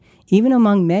common. Even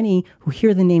among many who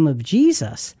hear the name of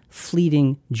Jesus,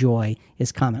 fleeting joy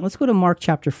is common. Let's go to Mark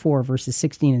chapter 4, verses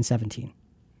 16 and 17.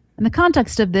 And the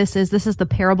context of this is the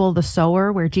parable of the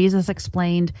sower, where Jesus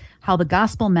explained how the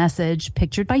gospel message,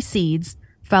 pictured by seeds,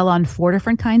 fell on 4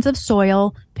 different kinds of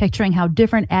soil, picturing how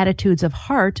different attitudes of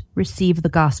heart receive the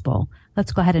gospel.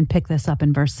 Let's go ahead and pick this up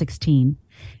in verse 16.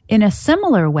 In a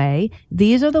similar way,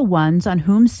 these are the ones on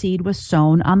whom seed was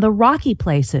sown on the rocky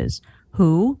places,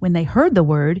 who, when they heard the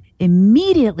word,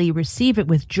 immediately receive it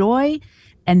with joy,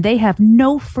 and they have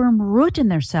no firm root in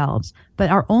themselves, but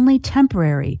are only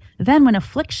temporary. Then when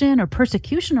affliction or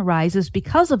persecution arises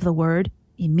because of the word,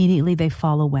 immediately they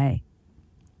fall away.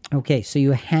 Okay, so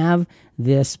you have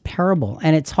this parable,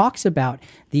 and it talks about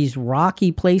these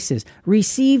rocky places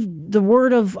receive the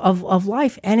word of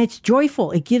life, and it's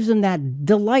joyful. It gives them that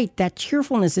delight, that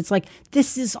cheerfulness. It's like,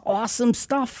 this is awesome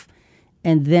stuff.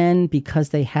 And then because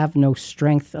they have no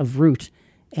strength of root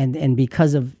and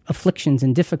because of afflictions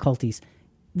and difficulties,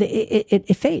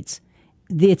 it fades.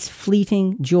 It's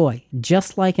fleeting joy,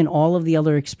 just like in all of the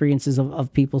other experiences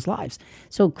of people's lives.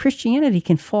 So Christianity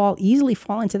can easily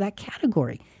fall into that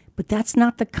category. But that's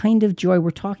not the kind of joy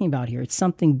we're talking about here. It's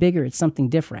something bigger. It's something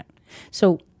different.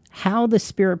 So how the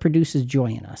Spirit produces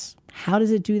joy in us. How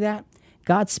does it do that?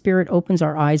 God's Spirit opens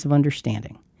our eyes of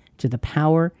understanding to the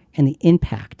power and the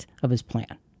impact of his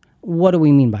plan. What do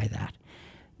we mean by that?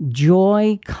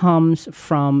 Joy comes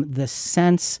from the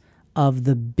sense of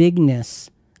the bigness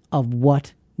of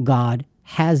what God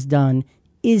has done,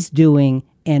 is doing,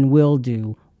 and will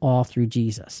do all through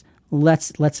Jesus.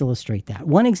 Let's illustrate that.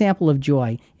 One example of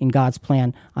joy in God's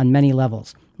plan on many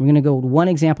levels. We're going to go to one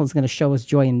example that's going to show us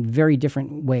joy in very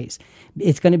different ways.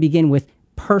 It's going to begin with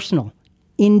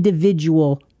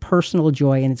individual personal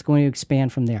joy, and it's going to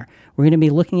expand from there. We're going to be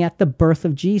looking at the birth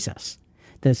of Jesus.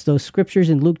 There's those scriptures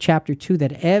in Luke chapter 2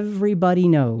 that everybody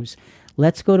knows.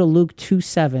 Let's go to Luke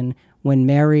 2:7 when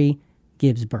Mary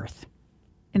gives birth.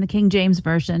 In the King James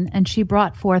Version, and she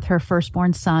brought forth her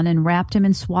firstborn son and wrapped him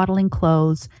in swaddling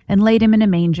clothes and laid him in a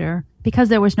manger because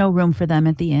there was no room for them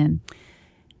at the inn.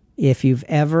 If you've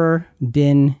ever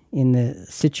been in the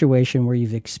situation where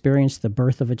you've experienced the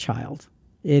birth of a child,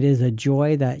 it is a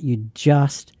joy that you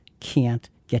just can't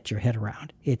get your head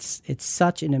around. It's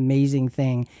such an amazing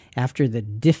thing after the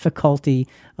difficulty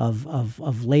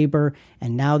of labor,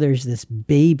 and now there's this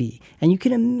baby. And you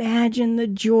can imagine the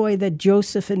joy that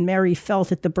Joseph and Mary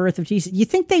felt at the birth of Jesus. You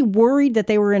think they worried that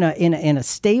they were in a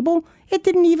stable? It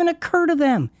didn't even occur to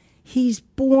them. He's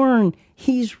born.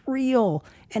 He's real.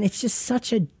 And it's just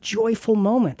such a joyful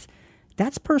moment.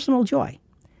 That's personal joy.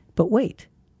 But wait,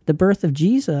 the birth of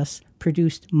Jesus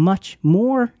produced much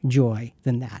more joy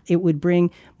than that. It would bring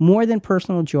more than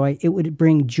personal joy. It would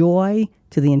bring joy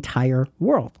to the entire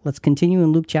world. Let's continue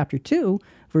in Luke chapter 2,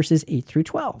 verses 8 through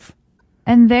 12.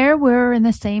 And there were in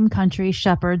the same country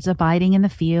shepherds abiding in the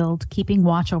field, keeping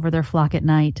watch over their flock at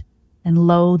night. And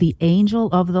lo, the angel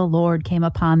of the Lord came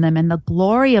upon them, and the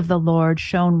glory of the Lord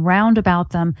shone round about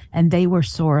them, and they were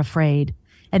sore afraid.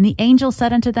 And the angel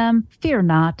said unto them, Fear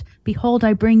not. Behold,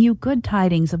 I bring you good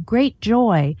tidings of great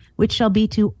joy, which shall be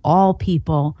to all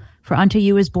people. For unto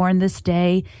you is born this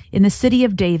day in the city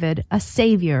of David a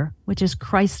Savior, which is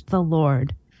Christ the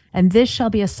Lord. And this shall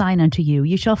be a sign unto you.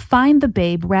 You shall find the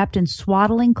babe wrapped in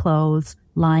swaddling clothes,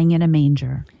 lying in a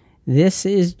manger. This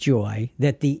is joy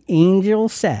that the angel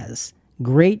says,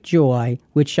 great joy,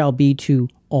 which shall be to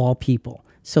all people.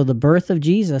 So the birth of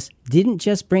Jesus didn't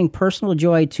just bring personal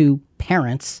joy to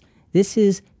parents. This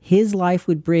is his life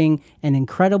would bring an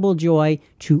incredible joy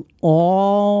to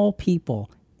all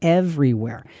people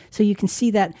everywhere. So you can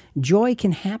see that joy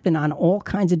can happen on all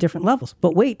kinds of different levels.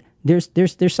 But wait, there's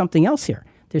something else here.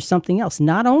 There's something else.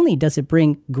 Not only does it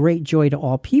bring great joy to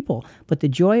all people, but the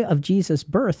joy of Jesus'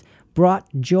 birth brought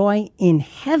joy in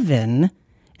heaven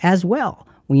as well.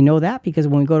 We know that because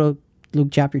when we go to Luke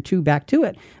chapter 2, back to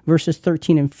it, verses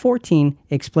 13 and 14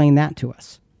 explain that to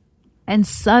us. And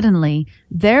suddenly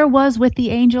there was with the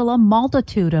angel a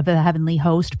multitude of the heavenly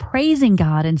host, praising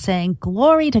God and saying,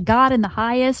 Glory to God in the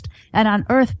highest, and on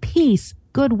earth peace,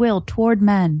 goodwill toward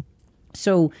men.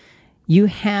 So you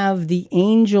have the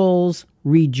angels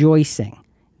rejoicing.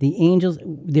 The angels,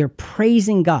 they're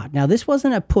praising God. Now, this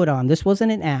wasn't a put on. This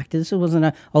wasn't an act. This wasn't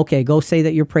a, okay, go say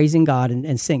that you're praising God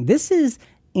and sing. This is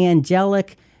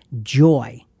angelic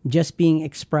joy just being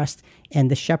expressed, and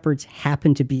the shepherds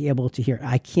happen to be able to hear it.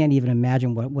 I can't even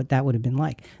imagine what that would have been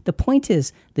like. The point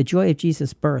is, the joy of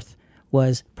Jesus' birth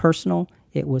was personal,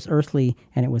 it was earthly,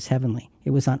 and it was heavenly. It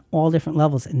was on all different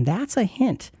levels, and that's a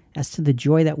hint as to the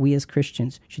joy that we as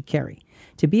Christians should carry.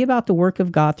 To be about the work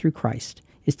of God through Christ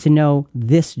is to know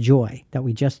this joy that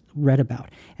we just read about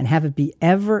and have it be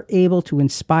ever able to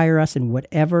inspire us in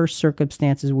whatever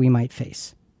circumstances we might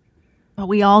face. But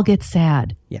we all get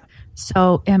sad. Yeah.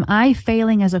 So am I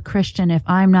failing as a Christian if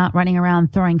I'm not running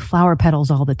around throwing flower petals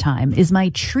all the time? Is my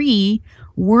tree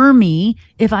wormy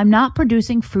if I'm not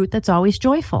producing fruit that's always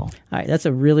joyful? All right, that's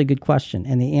a really good question.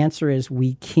 And the answer is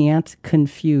we can't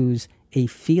confuse a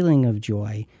feeling of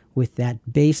joy with that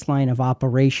baseline of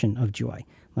operation of joy.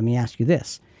 Let me ask you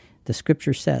this. The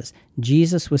scripture says,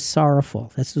 Jesus was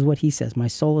sorrowful. This is what he says, my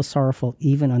soul is sorrowful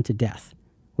even unto death.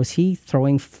 Was he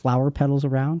throwing flower petals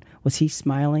around? Was he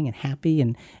smiling and happy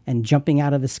and jumping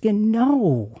out of his skin?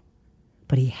 No.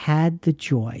 But he had the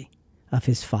joy of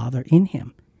his Father in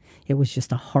him. It was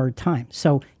just a hard time.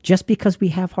 So just because we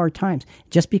have hard times,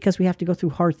 just because we have to go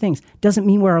through hard things, doesn't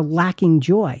mean we're lacking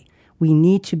joy. We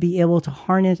need to be able to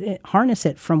harness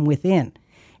it from within.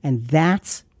 And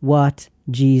that's what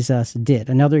Jesus did.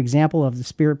 Another example of the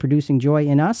Spirit producing joy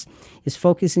in us is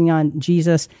focusing on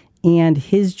Jesus and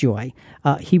his joy.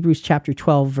 Hebrews chapter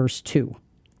 12, verse 2.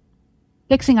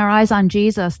 Fixing our eyes on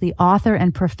Jesus, the author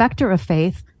and perfecter of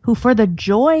faith, who for the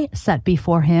joy set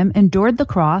before him endured the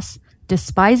cross,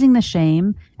 despising the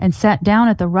shame, and sat down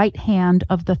at the right hand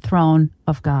of the throne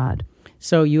of God.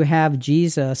 So you have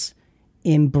Jesus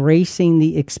embracing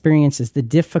the experiences, the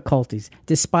difficulties,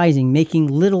 despising, making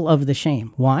little of the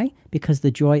shame. Why? Because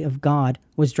the joy of God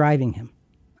was driving him.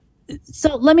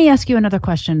 So let me ask you another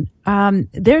question.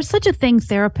 There's such a thing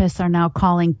therapists are now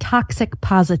calling toxic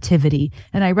positivity.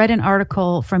 And I read an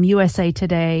article from USA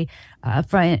Today,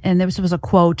 and this was a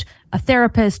quote. A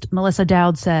therapist, Melissa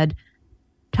Dowd, said,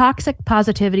 "Toxic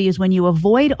positivity is when you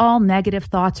avoid all negative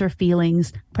thoughts or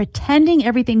feelings, pretending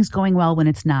everything's going well when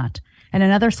it's not." And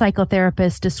another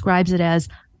psychotherapist describes it as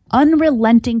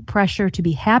unrelenting pressure to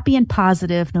be happy and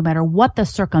positive no matter what the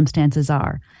circumstances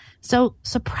are. So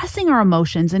suppressing our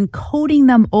emotions and coating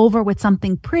them over with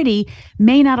something pretty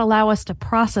may not allow us to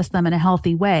process them in a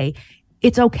healthy way.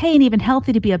 It's okay and even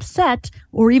healthy to be upset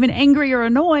or even angry or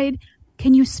annoyed.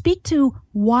 Can you speak to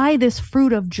why this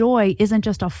fruit of joy isn't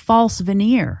just a false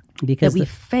veneer that we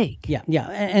fake? Yeah.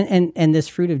 And this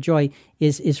fruit of joy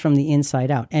is from the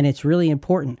inside out. And it's really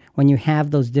important when you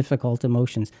have those difficult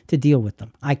emotions to deal with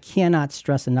them. I cannot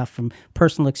stress enough from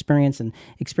personal experience and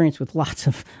experience with lots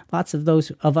of those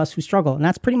of us who struggle. And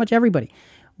that's pretty much everybody.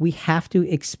 We have to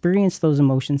experience those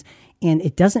emotions. And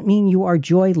it doesn't mean you are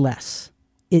joyless.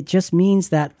 It just means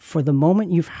that for the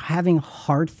moment you're having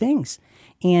hard things.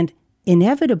 And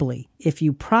inevitably, if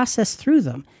you process through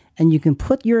them and you can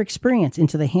put your experience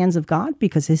into the hands of God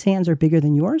because his hands are bigger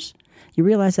than yours, you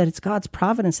realize that it's God's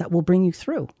providence that will bring you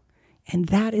through. And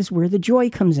that is where the joy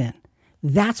comes in.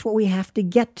 That's what we have to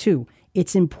get to.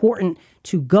 It's important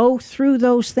to go through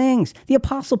those things. The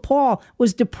Apostle Paul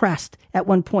was depressed at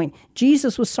one point.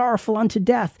 Jesus was sorrowful unto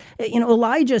death.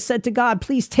 Elijah said to God,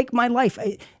 "Please take my life."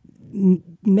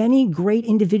 Many great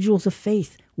individuals of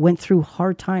faith went through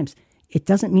hard times. It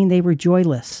doesn't mean they were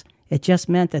joyless. It just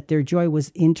meant that their joy was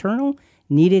internal,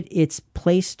 needed its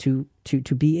place to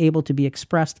be able to be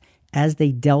expressed as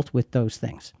they dealt with those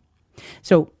things.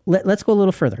 So let's go a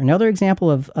little further. Another example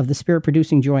of the Spirit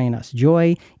producing joy in us,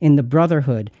 joy in the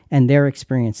brotherhood and their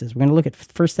experiences. We're going to look at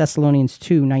 1 Thessalonians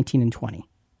 2, 19 and 20.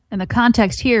 And the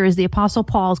context here is the Apostle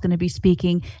Paul is going to be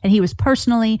speaking, and he was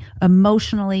personally,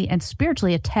 emotionally, and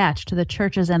spiritually attached to the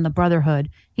churches and the brotherhood.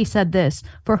 He said this,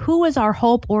 "For who is our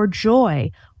hope or joy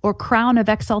or crown of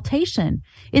exaltation?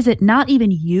 Is it not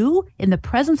even you in the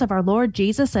presence of our Lord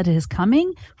Jesus at his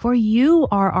coming? For you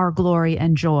are our glory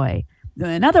and joy."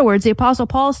 In other words, the Apostle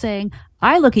Paul is saying,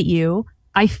 I look at you,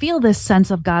 I feel this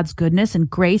sense of God's goodness and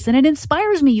grace, and it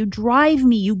inspires me. You drive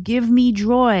me. You give me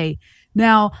joy.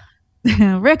 Now,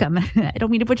 Rick, I don't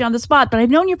mean to put you on the spot, but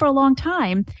I've known you for a long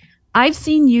time. I've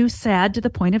seen you sad to the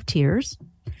point of tears.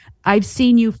 I've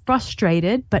seen you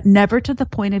frustrated, but never to the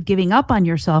point of giving up on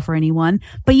yourself or anyone.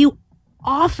 But you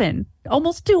often,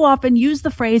 almost too often, use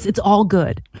the phrase, "it's all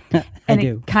good." And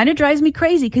it kind of drives me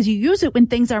crazy because you use it when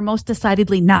things are most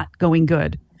decidedly not going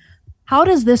good. How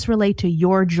does this relate to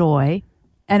your joy?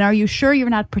 And are you sure you're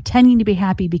not pretending to be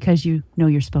happy because you know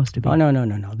you're supposed to be? Oh,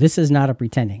 no. This is not a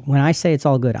pretending. When I say it's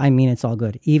all good, I mean it's all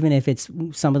good, even if it's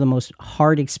some of the most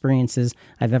hard experiences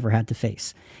I've ever had to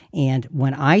face. And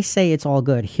when I say it's all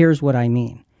good, here's what I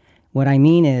mean. What I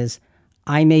mean is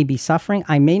I may be suffering.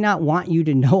 I may not want you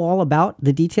to know all about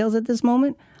the details at this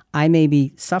moment. I may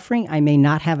be suffering. I may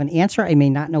not have an answer. I may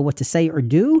not know what to say or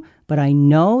do, but I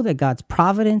know that God's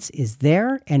providence is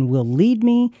there and will lead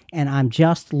me, and I'm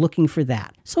just looking for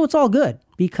that. So it's all good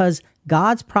because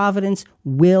God's providence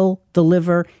will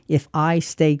deliver if I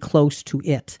stay close to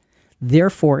it.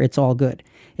 Therefore, it's all good.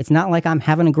 It's not like I'm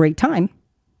having a great time,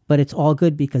 but it's all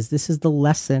good because this is the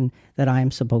lesson that I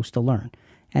am supposed to learn.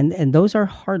 And those are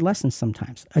hard lessons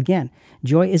sometimes. Again,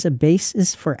 joy is a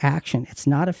basis for action. It's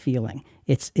not a feeling.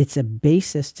 It's a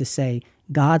basis to say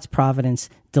God's providence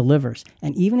delivers.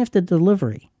 And even if the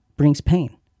delivery brings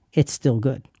pain, it's still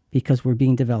good because we're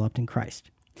being developed in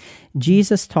Christ.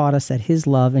 Jesus taught us that his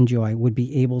love and joy would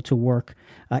be able to work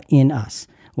in us.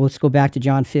 Well, let's go back to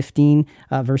John 15,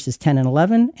 verses 10 and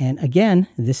 11. And again,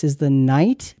 this is the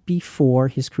night before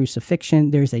his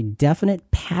crucifixion. There's a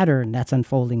definite pattern that's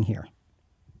unfolding here.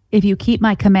 "If you keep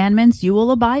my commandments, you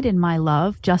will abide in my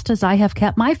love, just as I have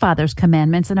kept my Father's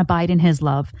commandments and abide in his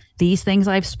love. These things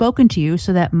I've spoken to you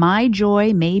so that my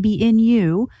joy may be in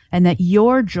you and that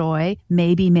your joy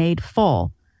may be made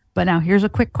full." But now here's a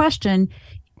quick question.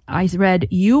 I read,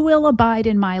 "You will abide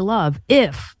in my love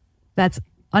if," that's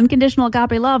unconditional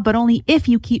agape love, but only if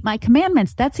you keep my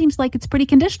commandments. That seems like it's pretty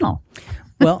conditional.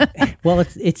 well,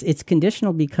 it's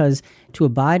conditional because to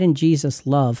abide in Jesus'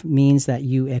 love means that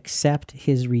you accept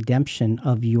his redemption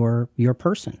of your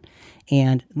person.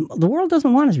 And the world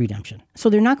doesn't want his redemption, so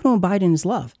they're not going to abide in his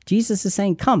love. Jesus is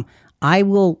saying, come, I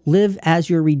will live as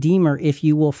your redeemer if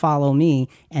you will follow me,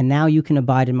 and now you can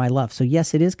abide in my love. So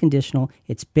yes, it is conditional.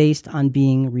 It's based on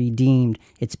being redeemed.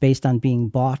 It's based on being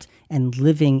bought and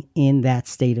living in that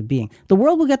state of being. The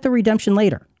world will get the redemption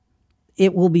later.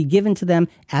 It will be given to them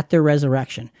at their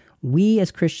resurrection. We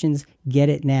as Christians get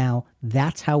it now.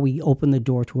 That's how we open the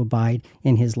door to abide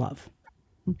in his love.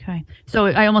 Okay. So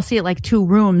I almost see it like two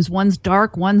rooms. One's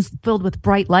dark, one's filled with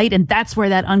bright light, and that's where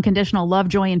that unconditional love,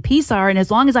 joy, and peace are. And as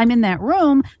long as I'm in that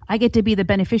room, I get to be the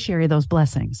beneficiary of those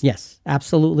blessings. Yes,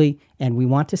 absolutely. And we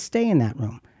want to stay in that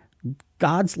room.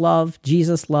 God's love,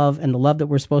 Jesus' love, and the love that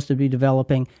we're supposed to be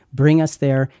developing bring us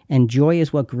there. And joy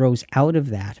is what grows out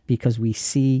of that because we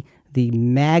see the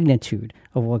magnitude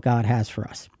of what God has for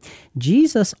us.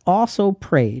 Jesus also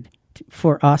prayed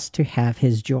for us to have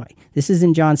his joy. This is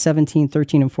in John 17,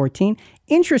 13, and 14.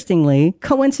 Interestingly,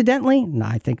 coincidentally, no,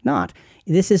 I think not,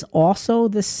 this is also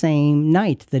the same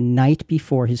night, the night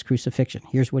before his crucifixion.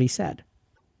 Here's what he said.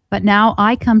 But now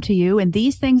I come to you, and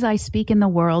these things I speak in the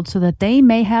world, so that they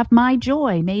may have my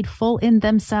joy made full in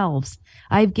themselves.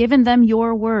 I've given them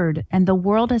your word, and the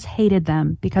world has hated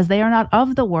them, because they are not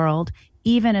of the world,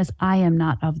 even as I am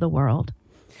not of the world.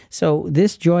 So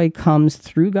this joy comes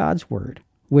through God's word,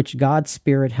 which God's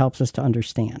Spirit helps us to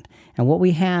understand. And what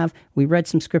we read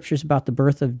some scriptures about the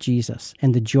birth of Jesus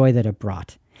and the joy that it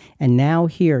brought. And now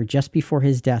here, just before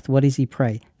his death, what does he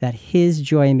pray? That his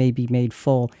joy may be made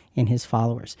full in his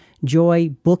followers.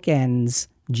 Joy bookends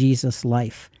Jesus'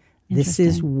 life. This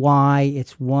is why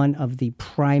it's one of the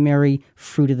primary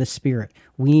fruit of the Spirit.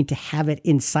 We need to have it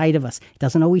inside of us. It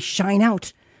doesn't always shine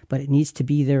out, but it needs to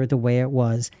be there the way it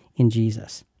was in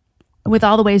Jesus. With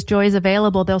all the ways joy is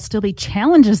available, there'll still be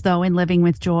challenges, though, in living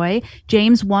with joy.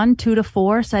 James 1,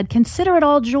 2-4 said, "Consider it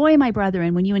all joy, my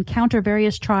brethren, when you encounter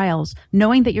various trials,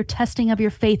 knowing that your testing of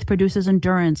your faith produces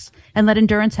endurance, and let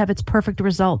endurance have its perfect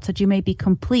result, that you may be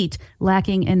complete,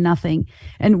 lacking in nothing."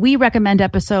 And we recommend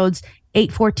episodes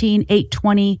 814,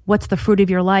 820, What's the Fruit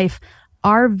of Your Life?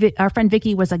 Our friend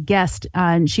Vicki was a guest,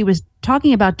 and she was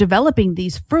talking about developing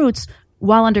these fruits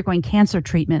while undergoing cancer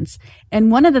treatments. And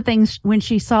one of the things, when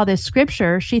she saw this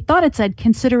scripture, she thought it said,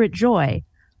 consider it joy,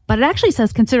 but it actually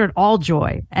says, consider it all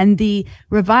joy. And the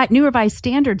New Revised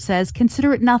Standard says,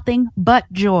 consider it nothing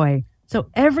but joy. So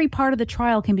every part of the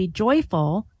trial can be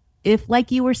joyful if, like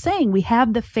you were saying, we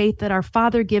have the faith that our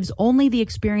Father gives only the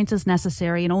experiences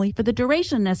necessary and only for the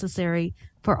duration necessary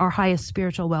for our highest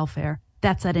spiritual welfare.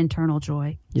 That's that internal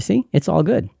joy. You see, it's all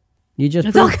good. You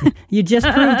just proved it.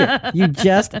 You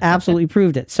just absolutely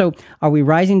proved it. So are we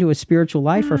rising to a spiritual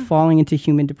life or falling into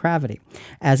human depravity?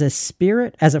 As a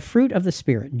fruit of the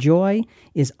Spirit, joy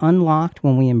is unlocked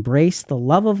when we embrace the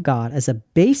love of God as a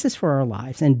basis for our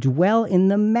lives and dwell in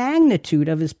the magnitude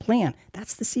of his plan.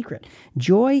 That's the secret.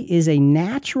 Joy is a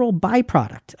natural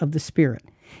byproduct of the Spirit,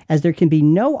 as there can be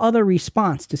no other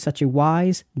response to such a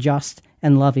wise, just,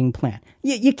 and loving plan.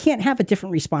 You can't have a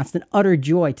different response than utter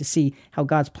joy to see how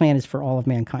God's plan is for all of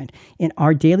mankind. In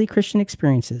our daily Christian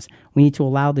experiences, we need to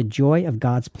allow the joy of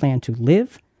God's plan to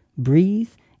live,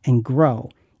 breathe, and grow,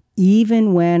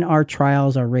 even when our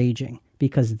trials are raging,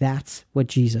 because that's what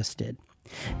Jesus did.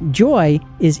 Joy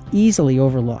is easily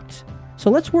overlooked. So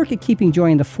let's work at keeping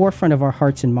joy in the forefront of our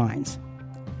hearts and minds.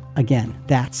 Again,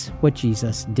 that's what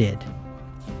Jesus did.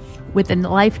 With the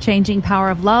life-changing power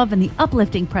of love and the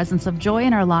uplifting presence of joy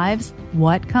in our lives,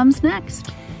 what comes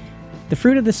next? The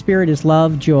fruit of the Spirit is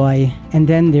love, joy, and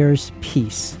then there's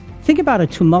peace. Think about a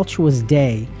tumultuous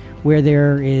day where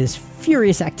there is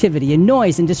furious activity and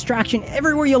noise and distraction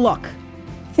everywhere you look.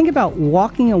 Think about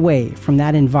walking away from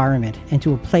that environment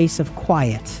into a place of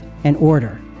quiet and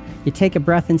order. You take a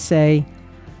breath and say,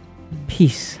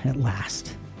 peace at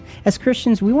last. As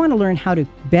Christians, we want to learn how to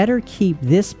better keep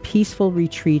this peaceful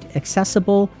retreat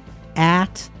accessible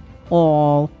at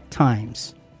all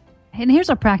times. And here's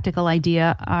a practical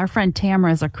idea. Our friend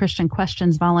Tamara is a Christian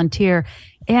Questions volunteer,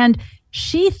 and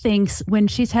she thinks when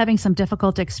she's having some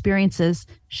difficult experiences,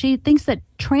 she thinks that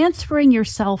transferring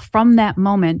yourself from that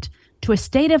moment to a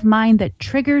state of mind that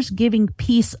triggers giving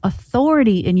peace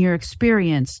authority in your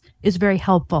experience is very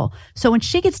helpful. So when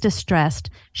she gets distressed,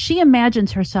 she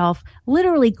imagines herself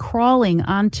literally crawling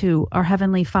onto our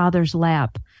Heavenly Father's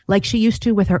lap, like she used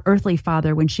to with her earthly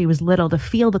father when she was little, to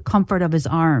feel the comfort of his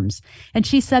arms. And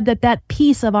she said that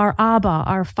peace of our Abba,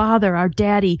 our Father, our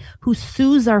Daddy, who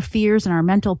soothes our fears and our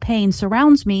mental pain,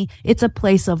 surrounds me. It's a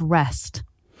place of rest.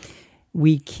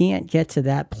 We can't get to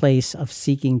that place of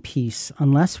seeking peace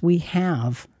unless we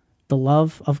have the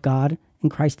love of God and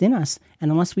Christ in us,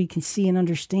 and unless we can see and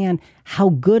understand how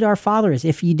good our Father is.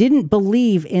 If you didn't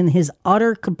believe in his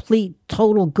utter, complete,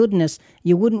 total goodness,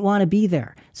 you wouldn't want to be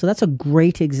there. So that's a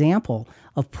great example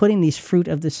of putting these fruit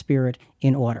of the Spirit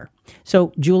in order.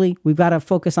 So, Julie, we've got to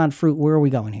focus on fruit. Where are we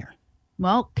going here?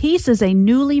 Well, peace is a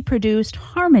newly produced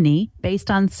harmony based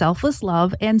on selfless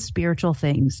love and spiritual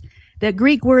things. The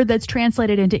Greek word that's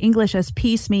translated into English as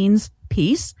peace means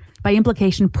peace, by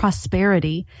implication,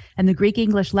 prosperity. And the Greek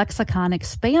English lexicon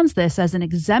expands this as an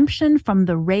exemption from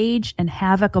the rage and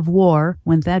havoc of war.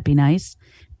 Wouldn't that be nice?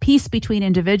 Peace between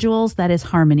individuals, that is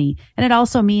harmony. And it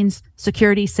also means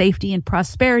security, safety, and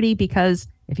prosperity, because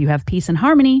if you have peace and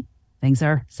harmony, things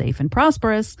are safe and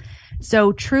prosperous.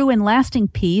 So true and lasting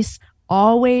peace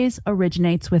always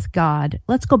originates with God.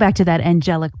 Let's go back to that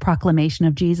angelic proclamation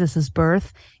of Jesus'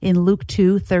 birth in Luke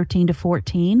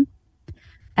 2:13-14.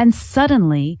 And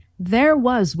suddenly there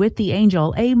was with the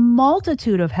angel a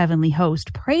multitude of heavenly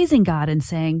hosts praising God and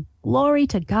saying, "Glory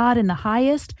to God in the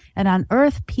highest, and on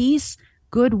earth peace,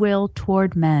 goodwill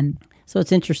toward men." So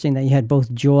it's interesting that you had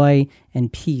both joy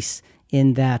and peace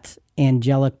in that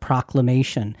angelic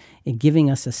proclamation, and giving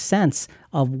us a sense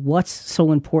of what's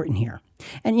so important here.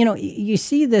 And, you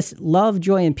see this love,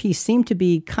 joy, and peace seem to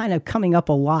be kind of coming up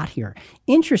a lot here.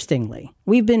 Interestingly,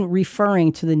 we've been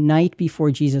referring to the night before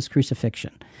Jesus'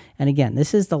 crucifixion. And again,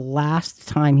 this is the last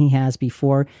time he has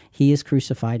before he is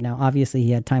crucified. Now, obviously, he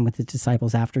had time with his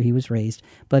disciples after he was raised.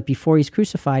 But before he's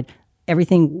crucified,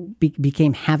 everything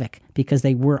became havoc because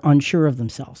they were unsure of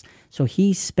themselves. So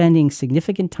he's spending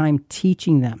significant time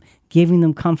teaching them, giving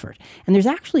them comfort. And there's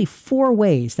actually 4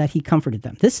 ways that he comforted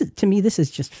them. To me, this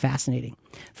is just fascinating.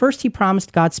 First, he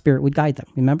promised God's Spirit would guide them.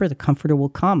 Remember, the Comforter will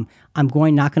come. I'm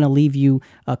not going to leave you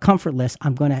comfortless.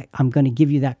 I'm going to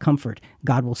give you that comfort.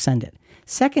 God will send it.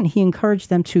 Second, he encouraged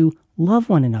them to love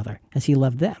one another as he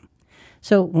loved them.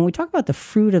 So when we talk about the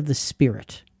fruit of the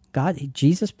Spirit,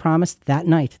 Jesus promised that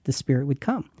night the Spirit would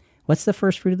come. What's the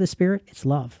first fruit of the Spirit? It's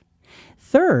love.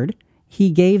 Third, he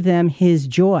gave them his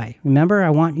joy. Remember,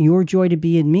 I want your joy to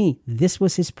be in me. This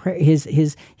was his prayer,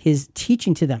 his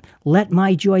teaching to them. Let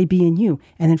my joy be in you.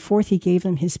 And then fourth, he gave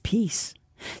them his peace.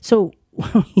 So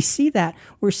when we see that,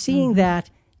 we're seeing that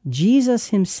Jesus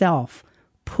himself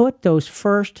put those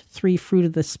first 3 fruit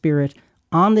of the Spirit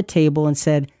on the table and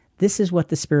said, this is what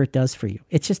the Spirit does for you.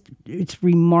 It's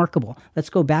remarkable. Let's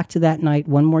go back to that night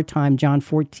one more time, John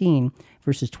 14,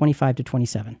 verses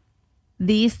 25-27.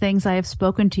 These things I have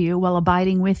spoken to you while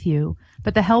abiding with you.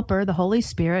 But the Helper, the Holy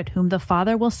Spirit, whom the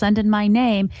Father will send in my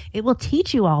name, it will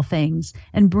teach you all things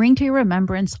and bring to your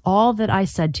remembrance all that I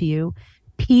said to you.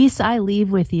 Peace I leave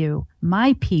with you.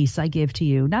 My peace I give to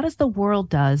you. Not as the world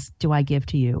does, do I give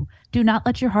to you. Do not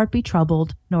let your heart be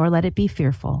troubled, nor let it be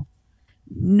fearful.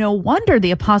 No wonder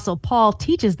the Apostle Paul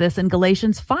teaches this in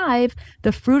Galatians 5.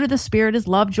 The fruit of the Spirit is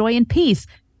love, joy, and peace.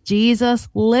 Jesus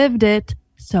lived it,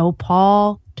 so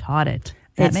Paul taught it.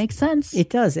 That makes sense. It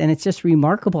does, and it's just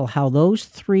remarkable how those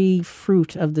 3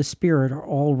 fruit of the Spirit are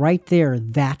all right there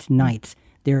that night.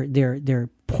 They're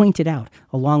pointed out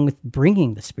along with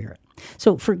bringing the Spirit.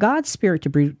 So for God's Spirit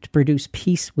to produce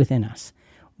peace within us,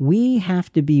 we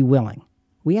have to be willing.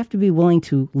 We have to be willing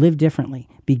to live differently,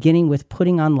 beginning with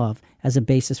putting on love as a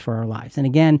basis for our lives. And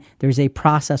again, there's a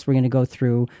process we're going to go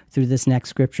through this next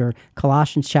scripture.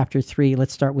 Colossians chapter 3,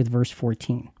 let's start with verse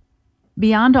 14.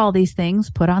 Beyond all these things,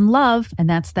 put on love, and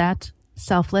that's that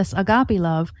selfless agape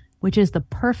love, which is the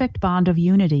perfect bond of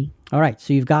unity. All right,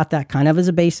 so you've got that kind of as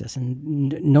a basis,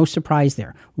 and no surprise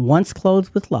there. Once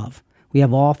clothed with love, we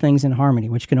have all things in harmony,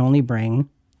 which can only bring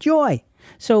joy.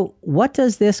 So what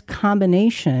does this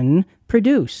combination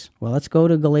produce? Well, let's go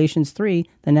to Galatians 3,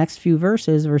 the next few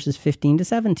verses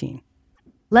 15-17.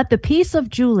 Let the peace of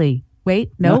Julie,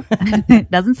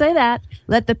 it doesn't say that.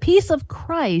 Let the peace of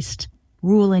Christ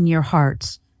rule in your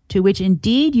hearts, to which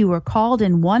indeed you were called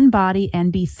in one body,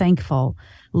 and be thankful.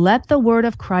 Let the word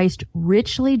of Christ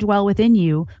richly dwell within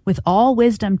you with all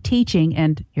wisdom teaching,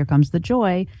 and here comes the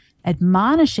joy,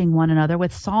 admonishing one another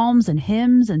with psalms and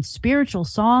hymns and spiritual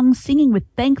songs, singing with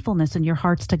thankfulness in your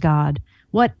hearts to God.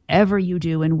 Whatever you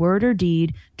do in word or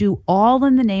deed, do all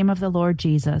in the name of the Lord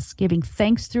Jesus, giving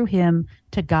thanks through him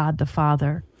to God the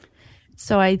Father.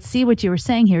 So I see what you were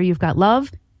saying here. You've got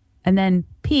love, and then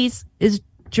peace is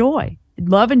joy.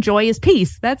 Love and joy is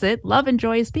peace. That's it. Love and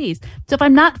joy is peace. So if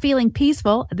I'm not feeling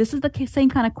peaceful, this is the same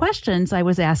kind of questions I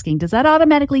was asking. Does that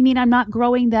automatically mean I'm not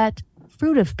growing that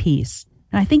fruit of peace?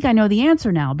 And I think I know the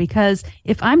answer now, because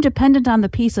if I'm dependent on the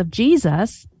peace of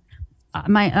Jesus,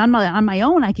 on my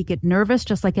own, I could get nervous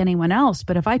just like anyone else.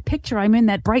 But if I picture I'm in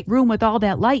that bright room with all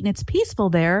that light and it's peaceful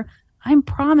there, I'm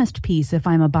promised peace if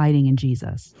I'm abiding in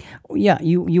Jesus. Yeah,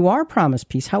 you are promised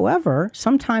peace. However,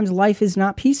 sometimes life is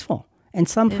not peaceful. And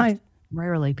sometimes It's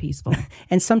rarely peaceful.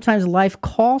 and sometimes life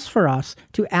calls for us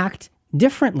to act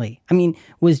differently. I mean,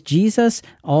 was Jesus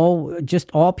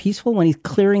all peaceful when he's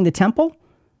clearing the temple?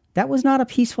 That was not a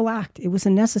peaceful act. It was a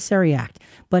necessary act.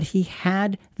 But he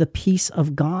had the peace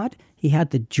of God. He had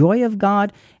the joy of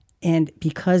God. And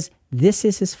because this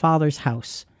is his Father's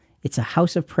house, it's a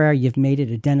house of prayer. You've made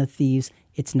it a den of thieves.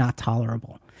 It's not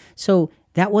tolerable. So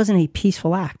that wasn't a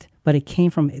peaceful act, but it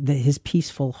came from his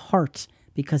peaceful heart,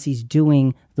 because he's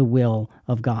doing the will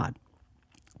of God.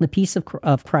 The peace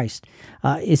of Christ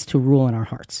is to rule in our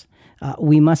hearts.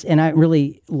 We must, and I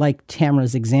really like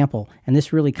Tamara's example, and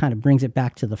this really kind of brings it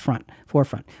back to the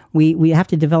forefront. We have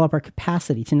to develop our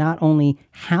capacity to not only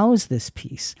house this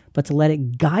peace, but to let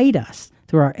it guide us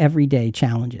through our everyday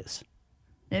challenges.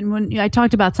 And when I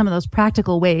talked about some of those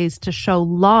practical ways to show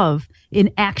love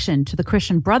in action to the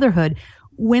Christian brotherhood,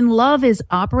 when love is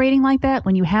operating like that,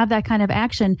 when you have that kind of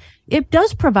action, it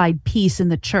does provide peace in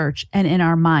the church and in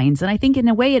our minds. And I think in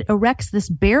a way it erects this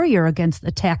barrier against the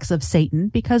attacks of Satan,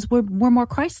 because we're more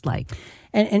Christ-like.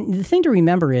 And the thing to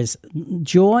remember is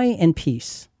joy and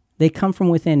peace, they come from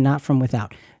within, not from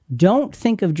without. Don't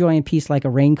think of joy and peace like a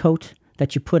raincoat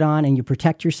that you put on and you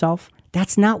protect yourself.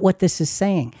 That's not what this is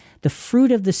saying. The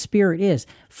fruit of the Spirit is.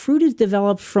 Fruit is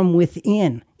developed from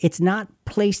within. It's not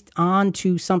placed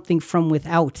onto something from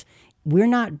without. We're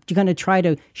not going to try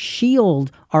to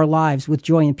shield our lives with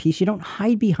joy and peace. You don't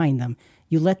hide behind them.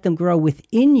 You let them grow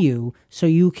within you so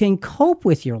you can cope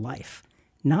with your life.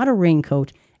 Not a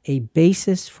raincoat, a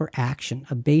basis for action,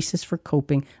 a basis for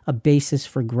coping, a basis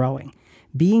for growing.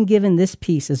 Being given this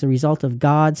peace is a result of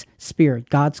God's Spirit,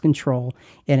 God's control,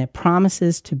 and it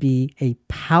promises to be a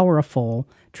powerful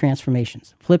transformation.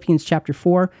 Philippians chapter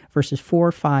 4, verses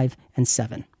 4, 5, and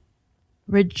 7.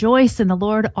 Rejoice in the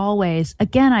Lord always.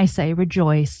 Again, I say,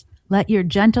 rejoice. Let your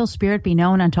gentle spirit be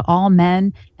known unto all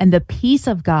men, and the peace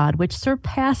of God, which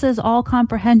surpasses all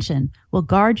comprehension, will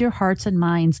guard your hearts and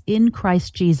minds in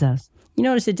Christ Jesus. You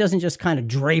notice it doesn't just kind of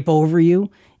drape over you.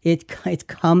 It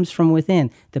comes from within.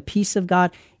 The peace of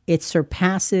God, it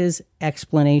surpasses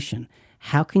explanation.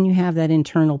 How can you have that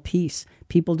internal peace?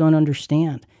 People don't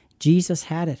understand. Jesus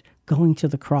had it going to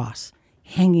the cross,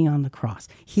 hanging on the cross.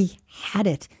 He had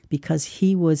it because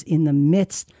he was in the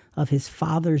midst of his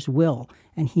Father's will,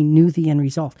 and he knew the end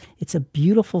result. It's a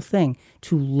beautiful thing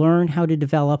to learn how to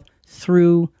develop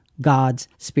through God's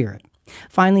Spirit.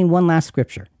 Finally, one last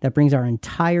scripture that brings our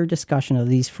entire discussion of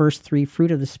these first three fruit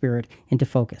of the Spirit into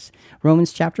focus.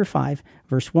 Romans chapter 5,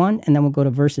 verse 1, and then we'll go to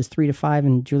verses 3 to 5,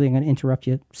 and Julie, I'm going to interrupt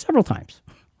you several times.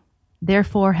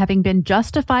 Therefore, having been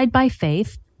justified by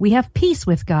faith, we have peace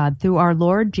with God through our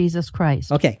Lord Jesus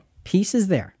Christ. Okay, peace is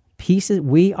there.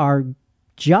 We are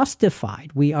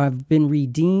justified. We have been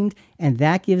redeemed, and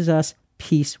that gives us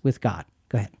peace with God.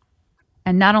 Go ahead.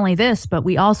 And not only this, but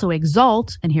we also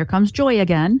exult, and here comes joy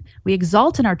again. We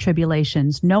exult in our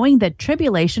tribulations, knowing that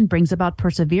tribulation brings about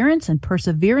perseverance, and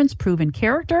perseverance proven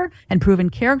character, and proven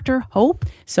character hope.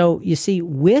 So you see,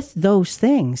 with those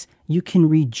things, you can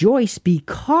rejoice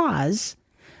because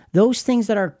those things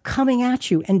that are coming at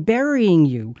you and burying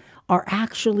you are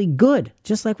actually good.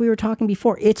 Just like we were talking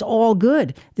before, it's all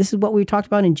good. This is what we talked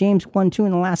about in James 1:2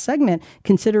 in the last segment.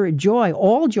 Consider it joy,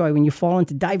 all joy, when you fall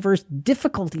into diverse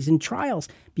difficulties and trials,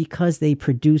 because they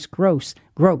produce growth.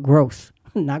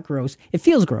 Not gross. It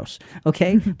feels gross,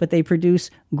 okay? But they produce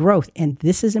growth. And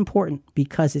this is important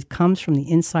because it comes from the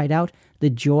inside out. The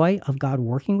joy of God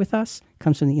working with us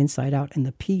comes from the inside out, and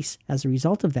the peace as a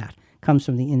result of that comes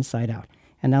from the inside out.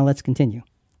 And now let's continue.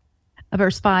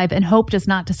 Verse 5, and hope does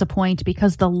not disappoint,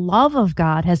 because the love of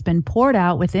God has been poured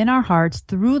out within our hearts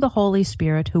through the Holy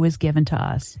Spirit who is given to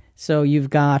us. So you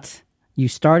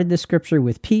started the scripture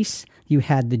with peace. You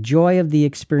had the joy of the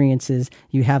experiences.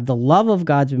 You have the love of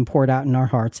God's been poured out in our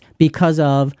hearts because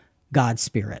of God's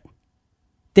Spirit.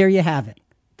 There you have it.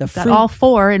 Got all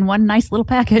four in one nice little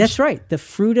package. That's right. The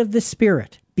fruit of the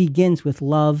Spirit begins with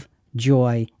love,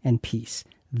 joy, and peace.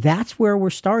 That's where we're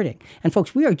starting. And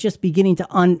folks, we are just beginning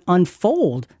to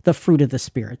unfold the fruit of the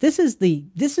Spirit. This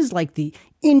is like the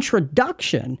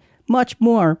introduction. Much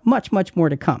more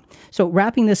to come. So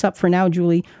wrapping this up for now,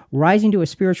 Julie, rising to a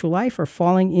spiritual life or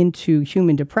falling into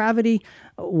human depravity,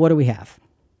 what do we have?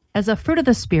 As a fruit of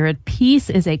the Spirit, peace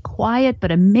is a quiet but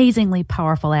amazingly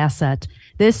powerful asset.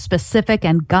 This specific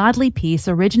and godly peace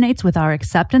originates with our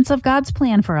acceptance of God's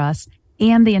plan for us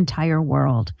and the entire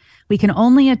world. We can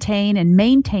only attain and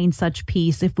maintain such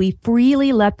peace if we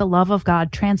freely let the love of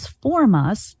God transform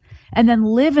us and then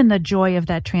live in the joy of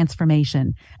that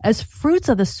transformation. As fruits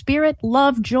of the Spirit,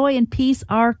 love, joy, and peace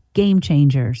are game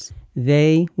changers.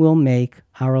 They will make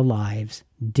our lives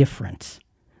different.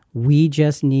 We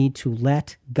just need to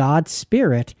let God's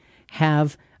Spirit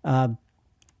have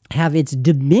its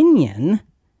dominion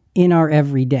in our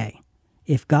everyday.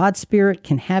 If God's Spirit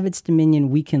can have its dominion,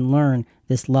 we can learn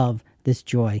this love, this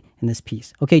joy, and this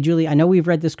peace. Okay, Julie, I know we've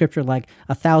read this scripture like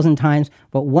 1,000 times,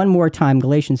 but one more time,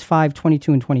 Galatians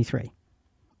 5:22 and 23.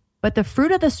 But the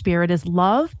fruit of the Spirit is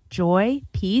love, joy,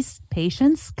 peace,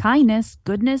 patience, kindness,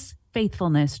 goodness,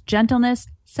 faithfulness, gentleness,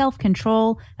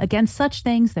 self-control. Against such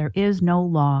things there is no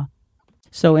law.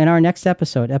 So in our next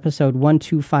episode, episode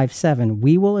 1257,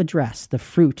 we will address the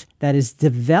fruit that is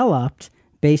developed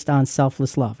based on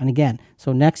selfless love. And again,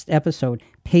 so next episode,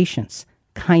 patience,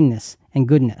 kindness, and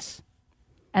goodness.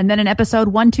 And then in episode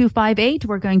 1258,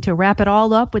 we're going to wrap it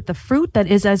all up with the fruit that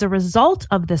is as a result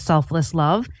of the selfless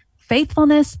love,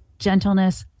 faithfulness,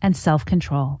 gentleness, and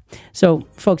self-control. So,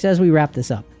 folks, as we wrap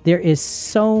this up, there is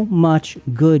so much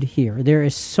good here. There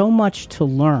is so much to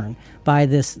learn by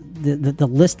this, the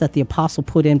list that the apostle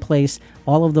put in place,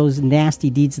 all of those nasty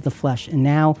deeds of the flesh, and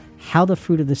now how the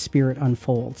fruit of the Spirit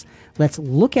unfolds. Let's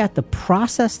look at the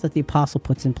process that the apostle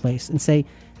puts in place and say,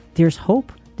 there's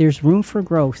hope, there's room for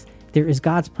growth, there is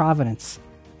God's providence,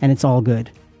 and it's all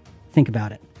good. Think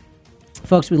about it.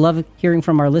 Folks, we love hearing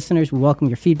from our listeners. We welcome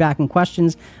your feedback and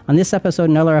questions on this episode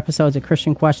and other episodes at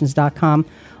ChristianQuestions.com.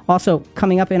 Also,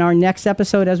 coming up in our next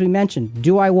episode, as we mentioned,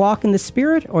 Do I Walk in the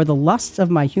Spirit or the Lusts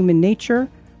of My Human Nature?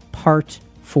 Part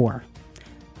 4.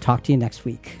 Talk to you next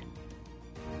week.